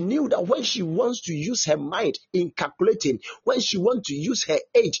 she knew that when she wants to use her mind in calculating, when she wants to use her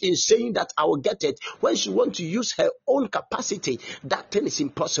age in saying that I will get it, when she wants to use her own capacity, that thing is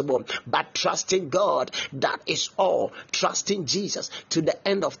impossible. But trusting God, that is all. Trusting Jesus to the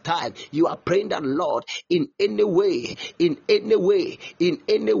end of time. You are praying that, Lord, in any way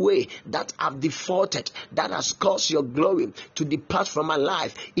that I've defaulted, that has caused your glory to depart from my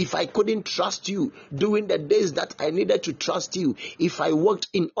life. If I couldn't trust you during the days that I needed to trust you, if I walked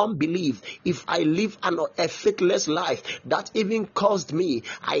in unbelief, if I live a faithless life that even caused me,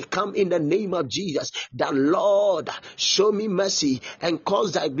 I come in the name of Jesus, that Lord, show me mercy and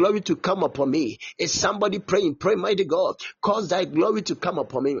cause thy glory to come upon me. Is somebody praying? Pray, mighty God, cause thy glory to come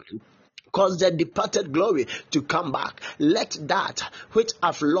upon me. Cause the departed glory to come back. Let that which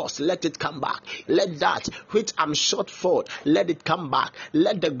I've lost, let it come back. Let that which I'm short for, let it come back.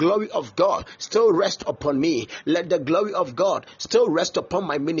 Let the glory of God still rest upon me. Let the glory of God still rest upon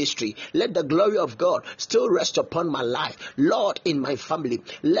my ministry. Let the glory of God still rest upon my life. Lord, in my family,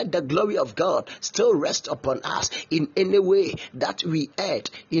 let the glory of God still rest upon us. In any way that we erred,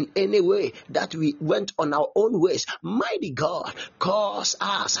 in any way that we went on our own ways, mighty God, cause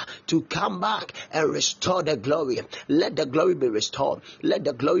us to come back and restore the glory. Let the glory be restored. Let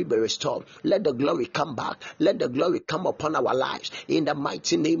the glory be restored. Let the glory come back. Let the glory come upon our lives in the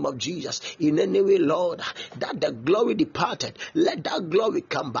mighty name of Jesus. In any way, Lord, that the glory departed, let that glory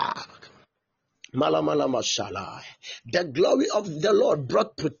come back. Malamala mashallah. The glory of the Lord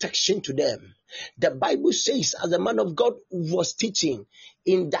brought protection to them. The Bible says, as the man of God was teaching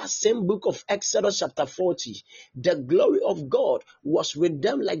in that same book of Exodus chapter 40, the glory of God was with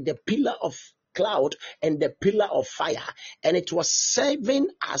them like the pillar of cloud and the pillar of fire, and it was serving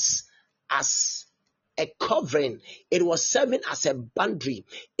as a covering. It was serving as a boundary.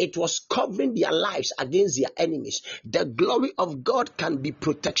 It was covering their lives against their enemies. The glory of God can be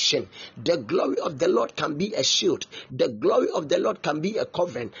protection. The glory of the Lord can be a shield. The glory of the Lord can be a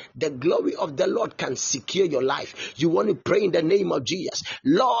covering. The glory of the Lord can secure your life. You want to pray in the name of Jesus.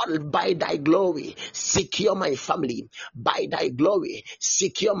 Lord, by thy glory, secure my family. By thy glory,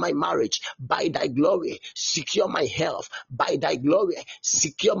 secure my marriage. By thy glory, secure my health. By thy glory,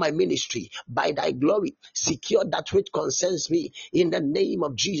 secure my ministry. By thy glory, secure that which concerns me in the name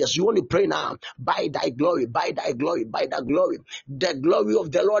of Jesus. You want to pray now. By thy glory, by thy glory, by thy glory. The glory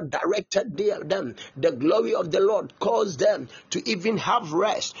of the Lord directed them. The glory of the Lord caused them to even have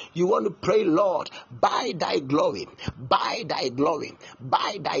rest. You want to pray, Lord, by thy glory, by thy glory,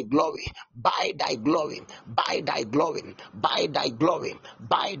 by thy glory, by thy glory, by thy glory, by thy glory,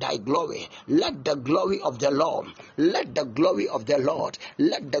 by thy glory. Let the glory of the Lord, let the glory of the Lord,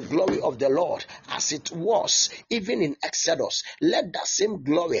 let the glory of the Lord, as it was even in Exodus, let that same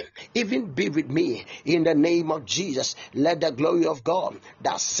glory even be with me in the name of Jesus. Let the glory of God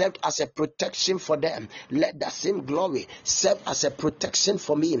that served as a protection for them, let that same glory serve as a protection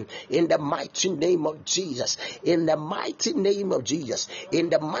for me in the mighty name of Jesus. In the mighty name of Jesus. In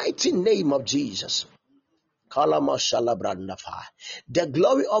the mighty name of Jesus. The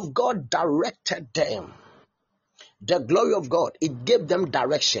glory of God directed them. The glory of God, it gave them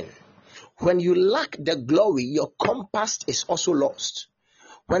direction. When you lack the glory, your compass is also lost.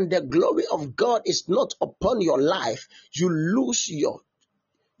 When the glory of God is not upon your life, you lose your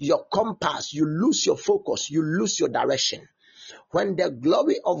compass, you lose your focus, you lose your direction. When the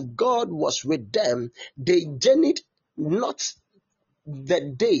glory of God was with them, they journeyed not the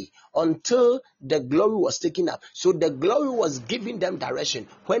day until the glory was taken up. So the glory was giving them direction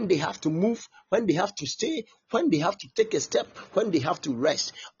when they have to move, when they have to stay, when they have to take a step, when they have to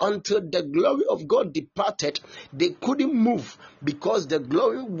rest. Until the glory of God departed, they couldn't move because the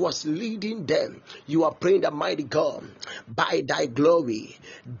glory was leading them. You are praying the mighty God, by thy glory,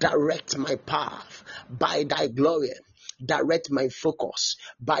 direct my path. By thy glory, direct my focus.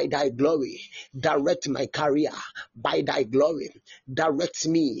 By thy glory, direct my career. By thy glory, direct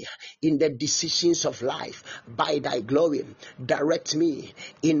me in the decisions of life. By thy glory, direct me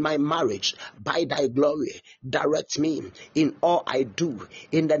in my marriage. By thy glory, direct me in all I do.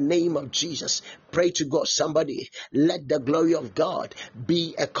 In the name of Jesus, pray to God. Somebody, let the glory of God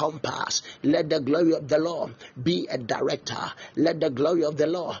be a compass. Let the glory of the Lord be a director. Let the glory of the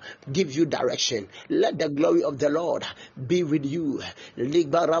Lord give you direction. Let the glory of the Lord be with you. As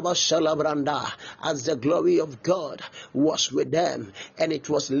the glory of God was with them and it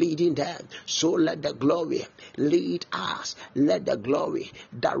was leading them, so let the glory lead us. Let the glory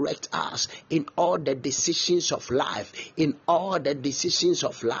direct us in all the decisions of life. In all the decisions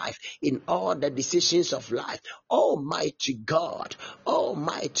of life. In all the decisions of life. Almighty God,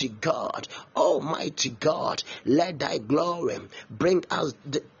 Almighty God, Almighty God, let thy glory bring us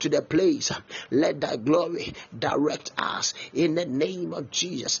to the place. Let thy glory direct us in the name of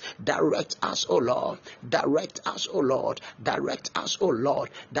Jesus. Direct us, O Lord. Direct us, O Lord. Direct us, O Lord.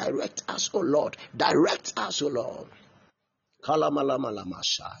 Direct us, O Lord. Direct us, O Lord.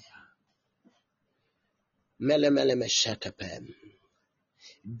 Kalamalamalamashaya. Melemelemeshekepem.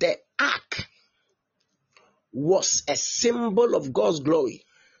 The ark was a symbol of God's glory.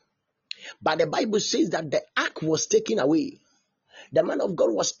 But the Bible says that the ark was taken away. The man of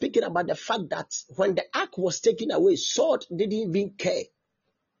God was speaking about the fact that when the ark was taken away, Saul didn't even care.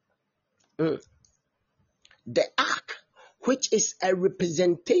 The ark, which is a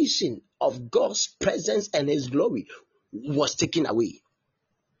representation of God's presence and his glory, was taken away.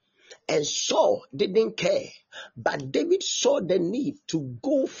 And Saul didn't care. But David saw the need to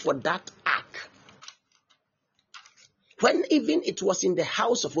go for that ark. When even it was in the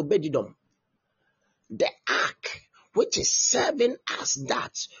house of Obed-Edom, the ark, which is serving as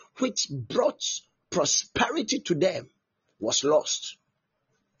that which brought prosperity to them, was lost.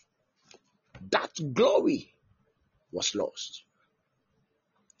 That glory was lost.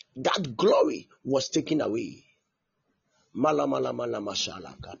 That glory was taken away.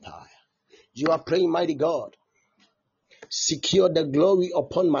 You are praying, mighty God, secure the glory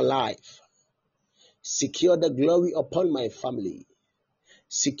upon my life. Secure the glory upon my family.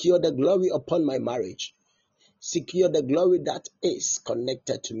 Secure the glory upon my marriage. Secure the glory that is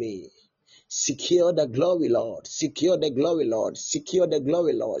connected to me. Secure the glory, Lord. Secure the glory, Lord. Secure the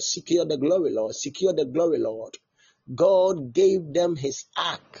glory, Lord. Secure the glory, Lord. Secure the glory, Lord. God gave them his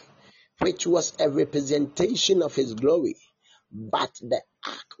ark, which was a representation of his glory, but the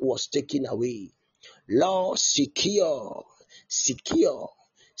ark was taken away. Lord, secure, secure,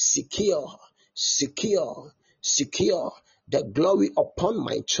 secure, secure, secure the glory upon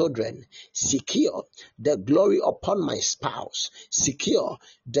my children, secure the glory upon my spouse, secure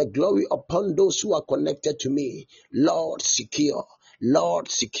the glory upon those who are connected to me. Lord, secure. Lord,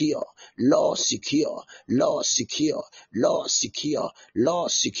 secure. Lord, secure. Lord, secure. Lord, secure.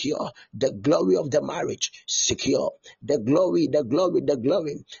 Lord, secure the glory of the marriage, secure the glory, the glory, the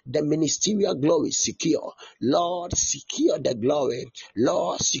glory, the ministerial glory, secure. Lord, secure the glory.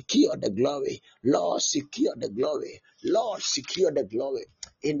 Lord, secure the glory. Lord, secure the glory. Lord, secure the glory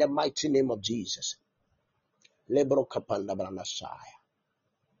in the mighty name of Jesus. Lebro kapanda branasaya.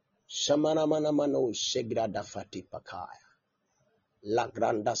 Shamana mana mano shegrada fati pakaya. La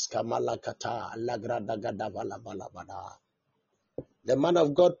grandas kamalakata, la grada gadavala balabada. The man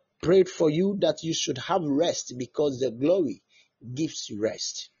of God prayed for you that you should have rest because the glory gives you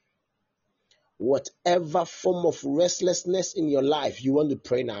rest. Whatever form of restlessness in your life, you want to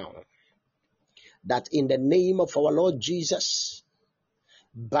pray now. That in the name of our Lord Jesus,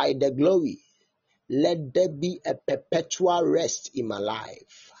 by the glory, let there be a perpetual rest in my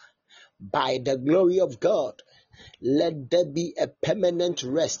life. By the glory of God, let there be a permanent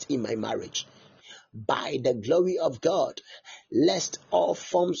rest in my marriage. By the glory of God, lest all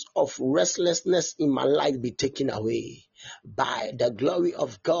forms of restlessness in my life be taken away. By the glory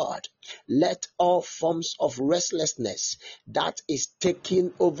of God, let all forms of restlessness that is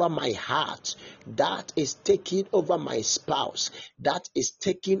taking over my heart, that is taking over my spouse, that is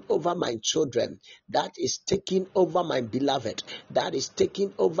taking over my children, that is taking over my beloved, that is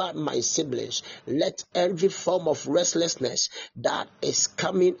taking over my siblings, let every form of restlessness that is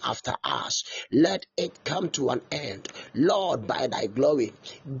coming after us, let it come to an end. Lord, by thy glory,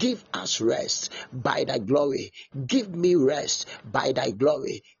 give us rest. By thy glory, give me rest. By thy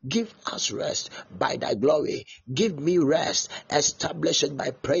glory, give us rest. By thy glory, give me rest. Establish it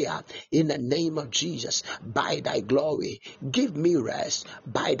by prayer in the name of Jesus. By thy glory, give me rest.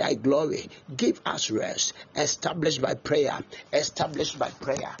 By thy glory, give us rest. Established by prayer. Established by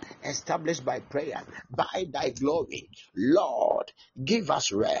prayer. Established by prayer. By thy glory, Lord, give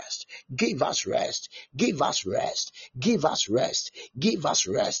us rest. Give us rest. Give us rest. Give us rest. Give us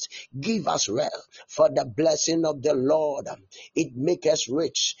rest. Give us rest. For the blessing of the Lord, it maketh us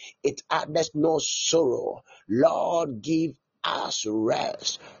rich. It addeth no sorrow. Lord, give us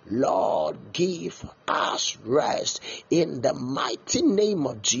rest. Lord, give us rest. In the mighty name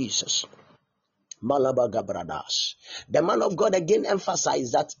of Jesus. Malabaga brothers. The man of God again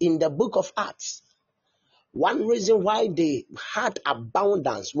emphasized that in the book of Acts, one reason why they had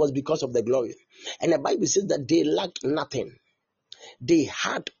abundance was because of the glory. And the Bible says that they lacked nothing. They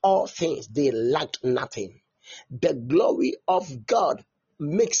had all things. They lacked nothing. The glory of God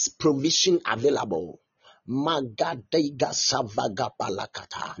makes provision available. When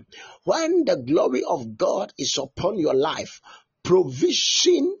the glory of God is upon your life,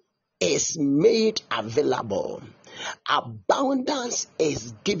 provision is made available. Abundance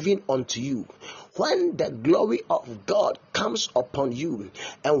is given unto you. When the glory of God comes upon you,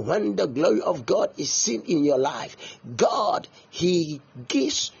 and when the glory of God is seen in your life, God, He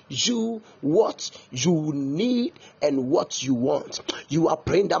gives you what you need and what you want. You are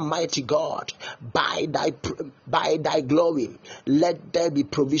praying that, mighty God, by thy glory, let there be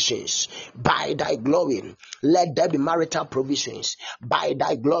provisions. By thy glory, let there be marital provisions. By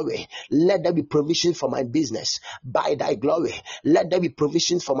thy glory, let there be provisions for my business. By thy glory, let there be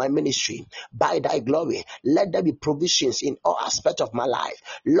provisions for my ministry. By thy glory, let there be provisions in all aspects of my life.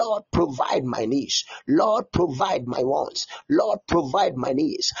 Lord, provide my needs. Lord, provide my wants. Lord, provide my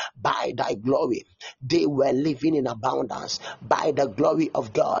needs. By thy glory, they were living in abundance. By the glory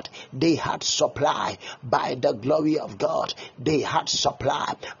of God, they had supply. By the glory of God, they had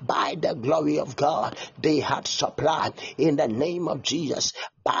supply. By the glory of God, they had supply. In the name of Jesus,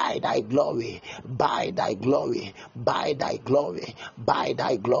 by thy glory, by thy glory, by thy glory, by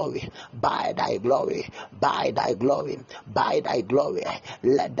thy glory, by thy glory, by thy glory, by thy glory,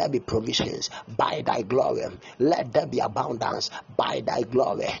 let there be provisions. By thy glory, let there be abundance. By thy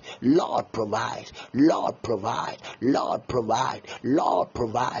glory, Lord, provide. Lord, provide. Lord, provide. Lord,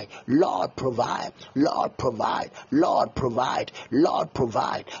 provide. Lord, provide. Lord, provide. Lord, provide. Lord,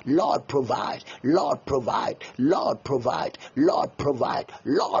 provide. Lord, provide. Lord, provide. Lord, provide. Lord, provide.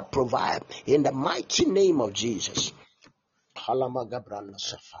 Lord, provide in the mighty name of Jesus. Halamagabranda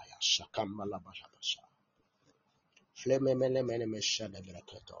Safaya, Shakamala Bashabasa, Flememene Meshada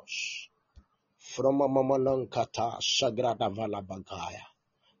Braketos, from a Momonon Kata, Sagrada Vala Bagaya.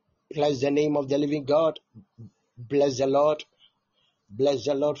 Bless the name of the living God. Bless the Lord. Bless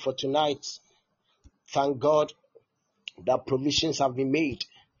the Lord for tonight. Thank God that provisions have been made.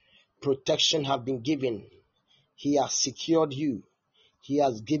 Protection have been given. He has secured you. He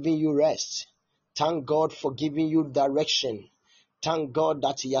has given you rest. Thank God for giving you direction. Thank God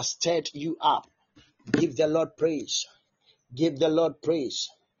that He has stirred you up. Give the Lord praise. Give the Lord praise.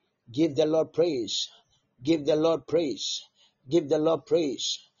 Give the Lord praise. Give the Lord praise. Give the Lord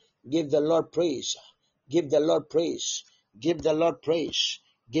praise. Give the Lord praise. Give the Lord praise. Give the Lord praise.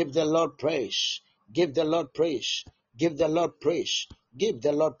 Give the Lord praise. Give the Lord praise. Give the Lord praise. Give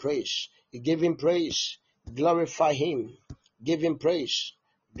the Lord praise. Give Him praise. Glorify Him. Give Him praise.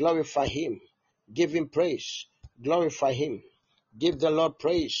 Glorify Him. Give Him praise. Glorify Him. Give the Lord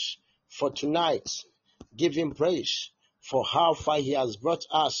praise for tonight. Give Him praise for how far He has brought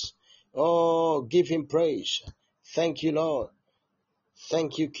us. Oh, give Him praise. Thank you, Lord.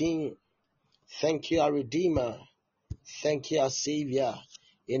 Thank you, King. Thank you, our Redeemer. Thank you, our Savior.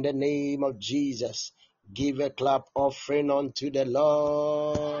 In the name of Jesus, give a clap offering unto the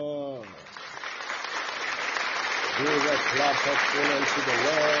Lord. Give a clap offering unto the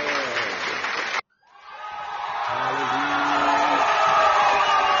Lord. Hallelujah.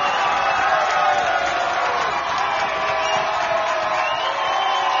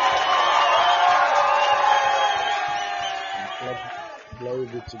 Glory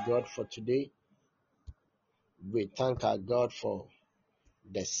be to God for today. We thank our God for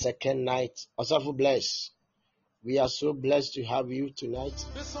the second night. Also bless. We are so blessed to have you tonight.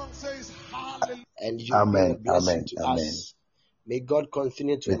 This song says hallelujah. And you've been a blessing to Amen. us. May God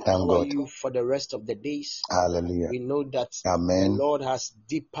continue to We thank empower God. you for the rest of the days. Hallelujah. We know that Amen. the Lord has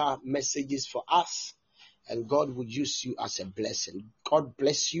deeper messages for us, and God will use you as a blessing. God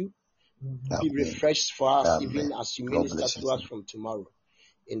bless you. Be Amen. refreshed for us, Amen. even as you God minister bless to you. us from tomorrow.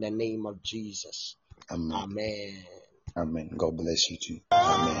 In the name of Jesus. Amen. Amen. Amen. God bless you too.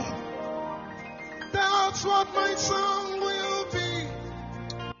 Amen. That's what my song will be.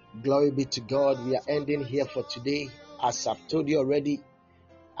 Glory be to God. We are ending here for today. As I've told you already,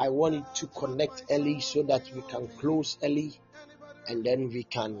 I want you to connect early so that we can close early, and then we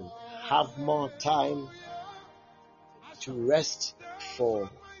can have more time to rest for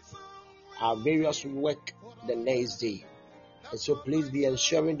our various work the next day. And so please be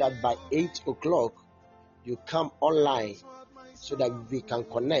ensuring that by 8 o'clock you come online so that we can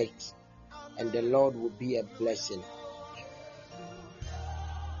connect, and the Lord will be a blessing.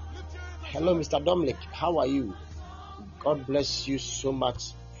 Hello, Mr. Dominic. How are you? God bless you so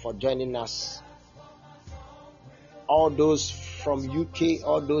much for joining us. All those from UK,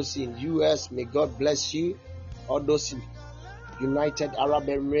 all those in US, may God bless you. All those in United Arab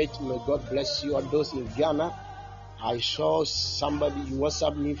Emirates, may God bless you. All those in Ghana, I saw somebody, you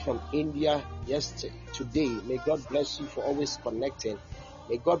WhatsApp me from India today. May God bless you for always connecting.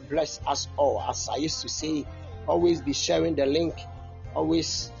 May God bless us all. As I used to say, always be sharing the link.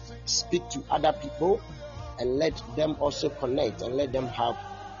 Always speak to other people and let them also connect and let them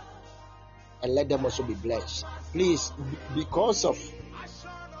also be blessed. Please, because of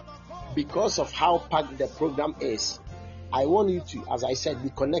how packed the program is, I want you to, as I said, be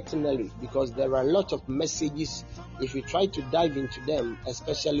connecting early, because there are a lot of messages. If we try to dive into them,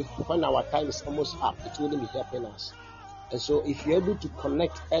 especially when our time is almost up, it wouldn't be helping us. And so if you're able to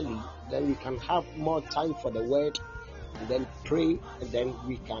connect early, then we can have more time for the word, and then pray, and then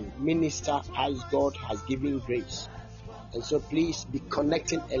we can minister as God has given grace. And so please be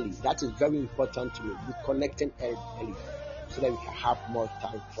connecting early. That is very important to me. Be connecting early so that we can have more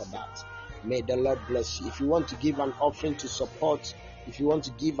time for that. May the Lord bless you. If you want to give an offering to support, if you want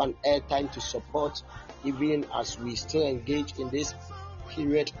to give an airtime to support, even as we still engage in this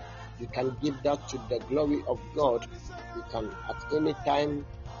period, you can give that to the glory of God. You can at any time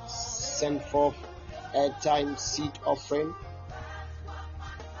send forth airtime, seed offering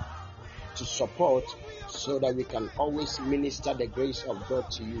to support, so that we can always minister the grace of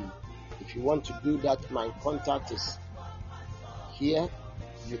God to you. If you want to do that, my contact is here.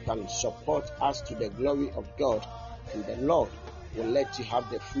 You can support us to the glory of God, and the Lord will let you have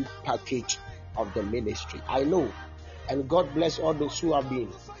the full package of the ministry. I know, and God bless all those who have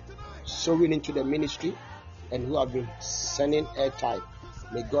been sowing into the ministry and who have been sending airtime.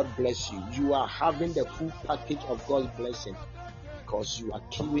 May God bless you. You are having the full package of God's blessing because you are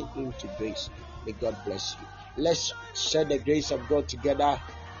keying into grace. May God bless you. Let's share the grace of God together.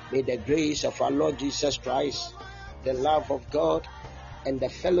 May the grace of our Lord Jesus Christ, the love of God, and the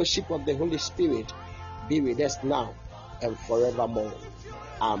fellowship of the Holy Spirit be with us now and forevermore.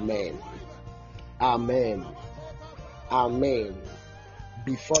 Amen. Amen. Amen.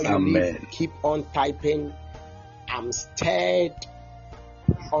 Before you leave, keep on typing, I'm stirred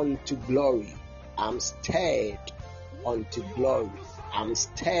unto glory. I'm stirred unto glory. I'm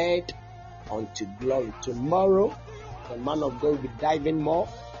stirred unto glory. Tomorrow, the man of God will be diving more.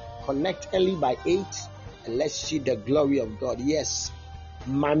 Connect early by 8 and let's see the glory of God. Yes,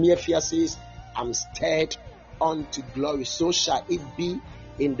 Mami Efia says, I'm stirred unto glory. So shall it be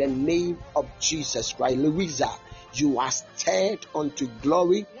in the name of Jesus Christ. Louisa, you are stirred unto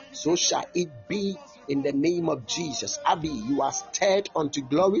glory. So shall it be in the name of Jesus. Abby, you are stirred unto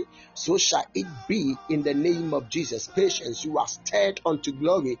glory. So shall it be in the name of Jesus. Patience, you are stirred unto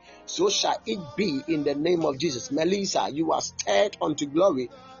glory. So shall it be in the name of Jesus. Melissa, you are stirred unto glory.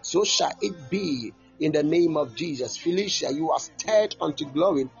 So shall it be in the name of Jesus. Felicia, you are stirred unto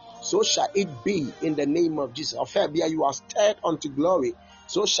glory. So shall it be in the name of Jesus. Ophelia, you are stirred unto glory.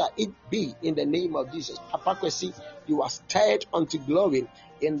 So shall it be in the name of Jesus. Apakwesi, you are stirred unto glory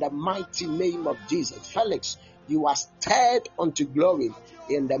in the mighty name of Jesus. Felix, you are stirred unto glory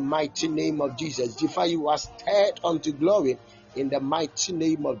in the mighty name of Jesus. Jifa, you are stirred unto glory in the mighty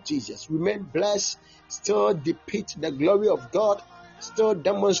name of Jesus. Remain blessed. Still depict the glory of God. Still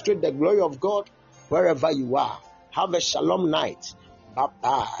demonstrate the glory of God wherever you are. Have a shalom night.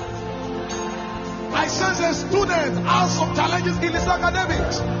 Bye-bye. I sense a student has some challenges in his academics.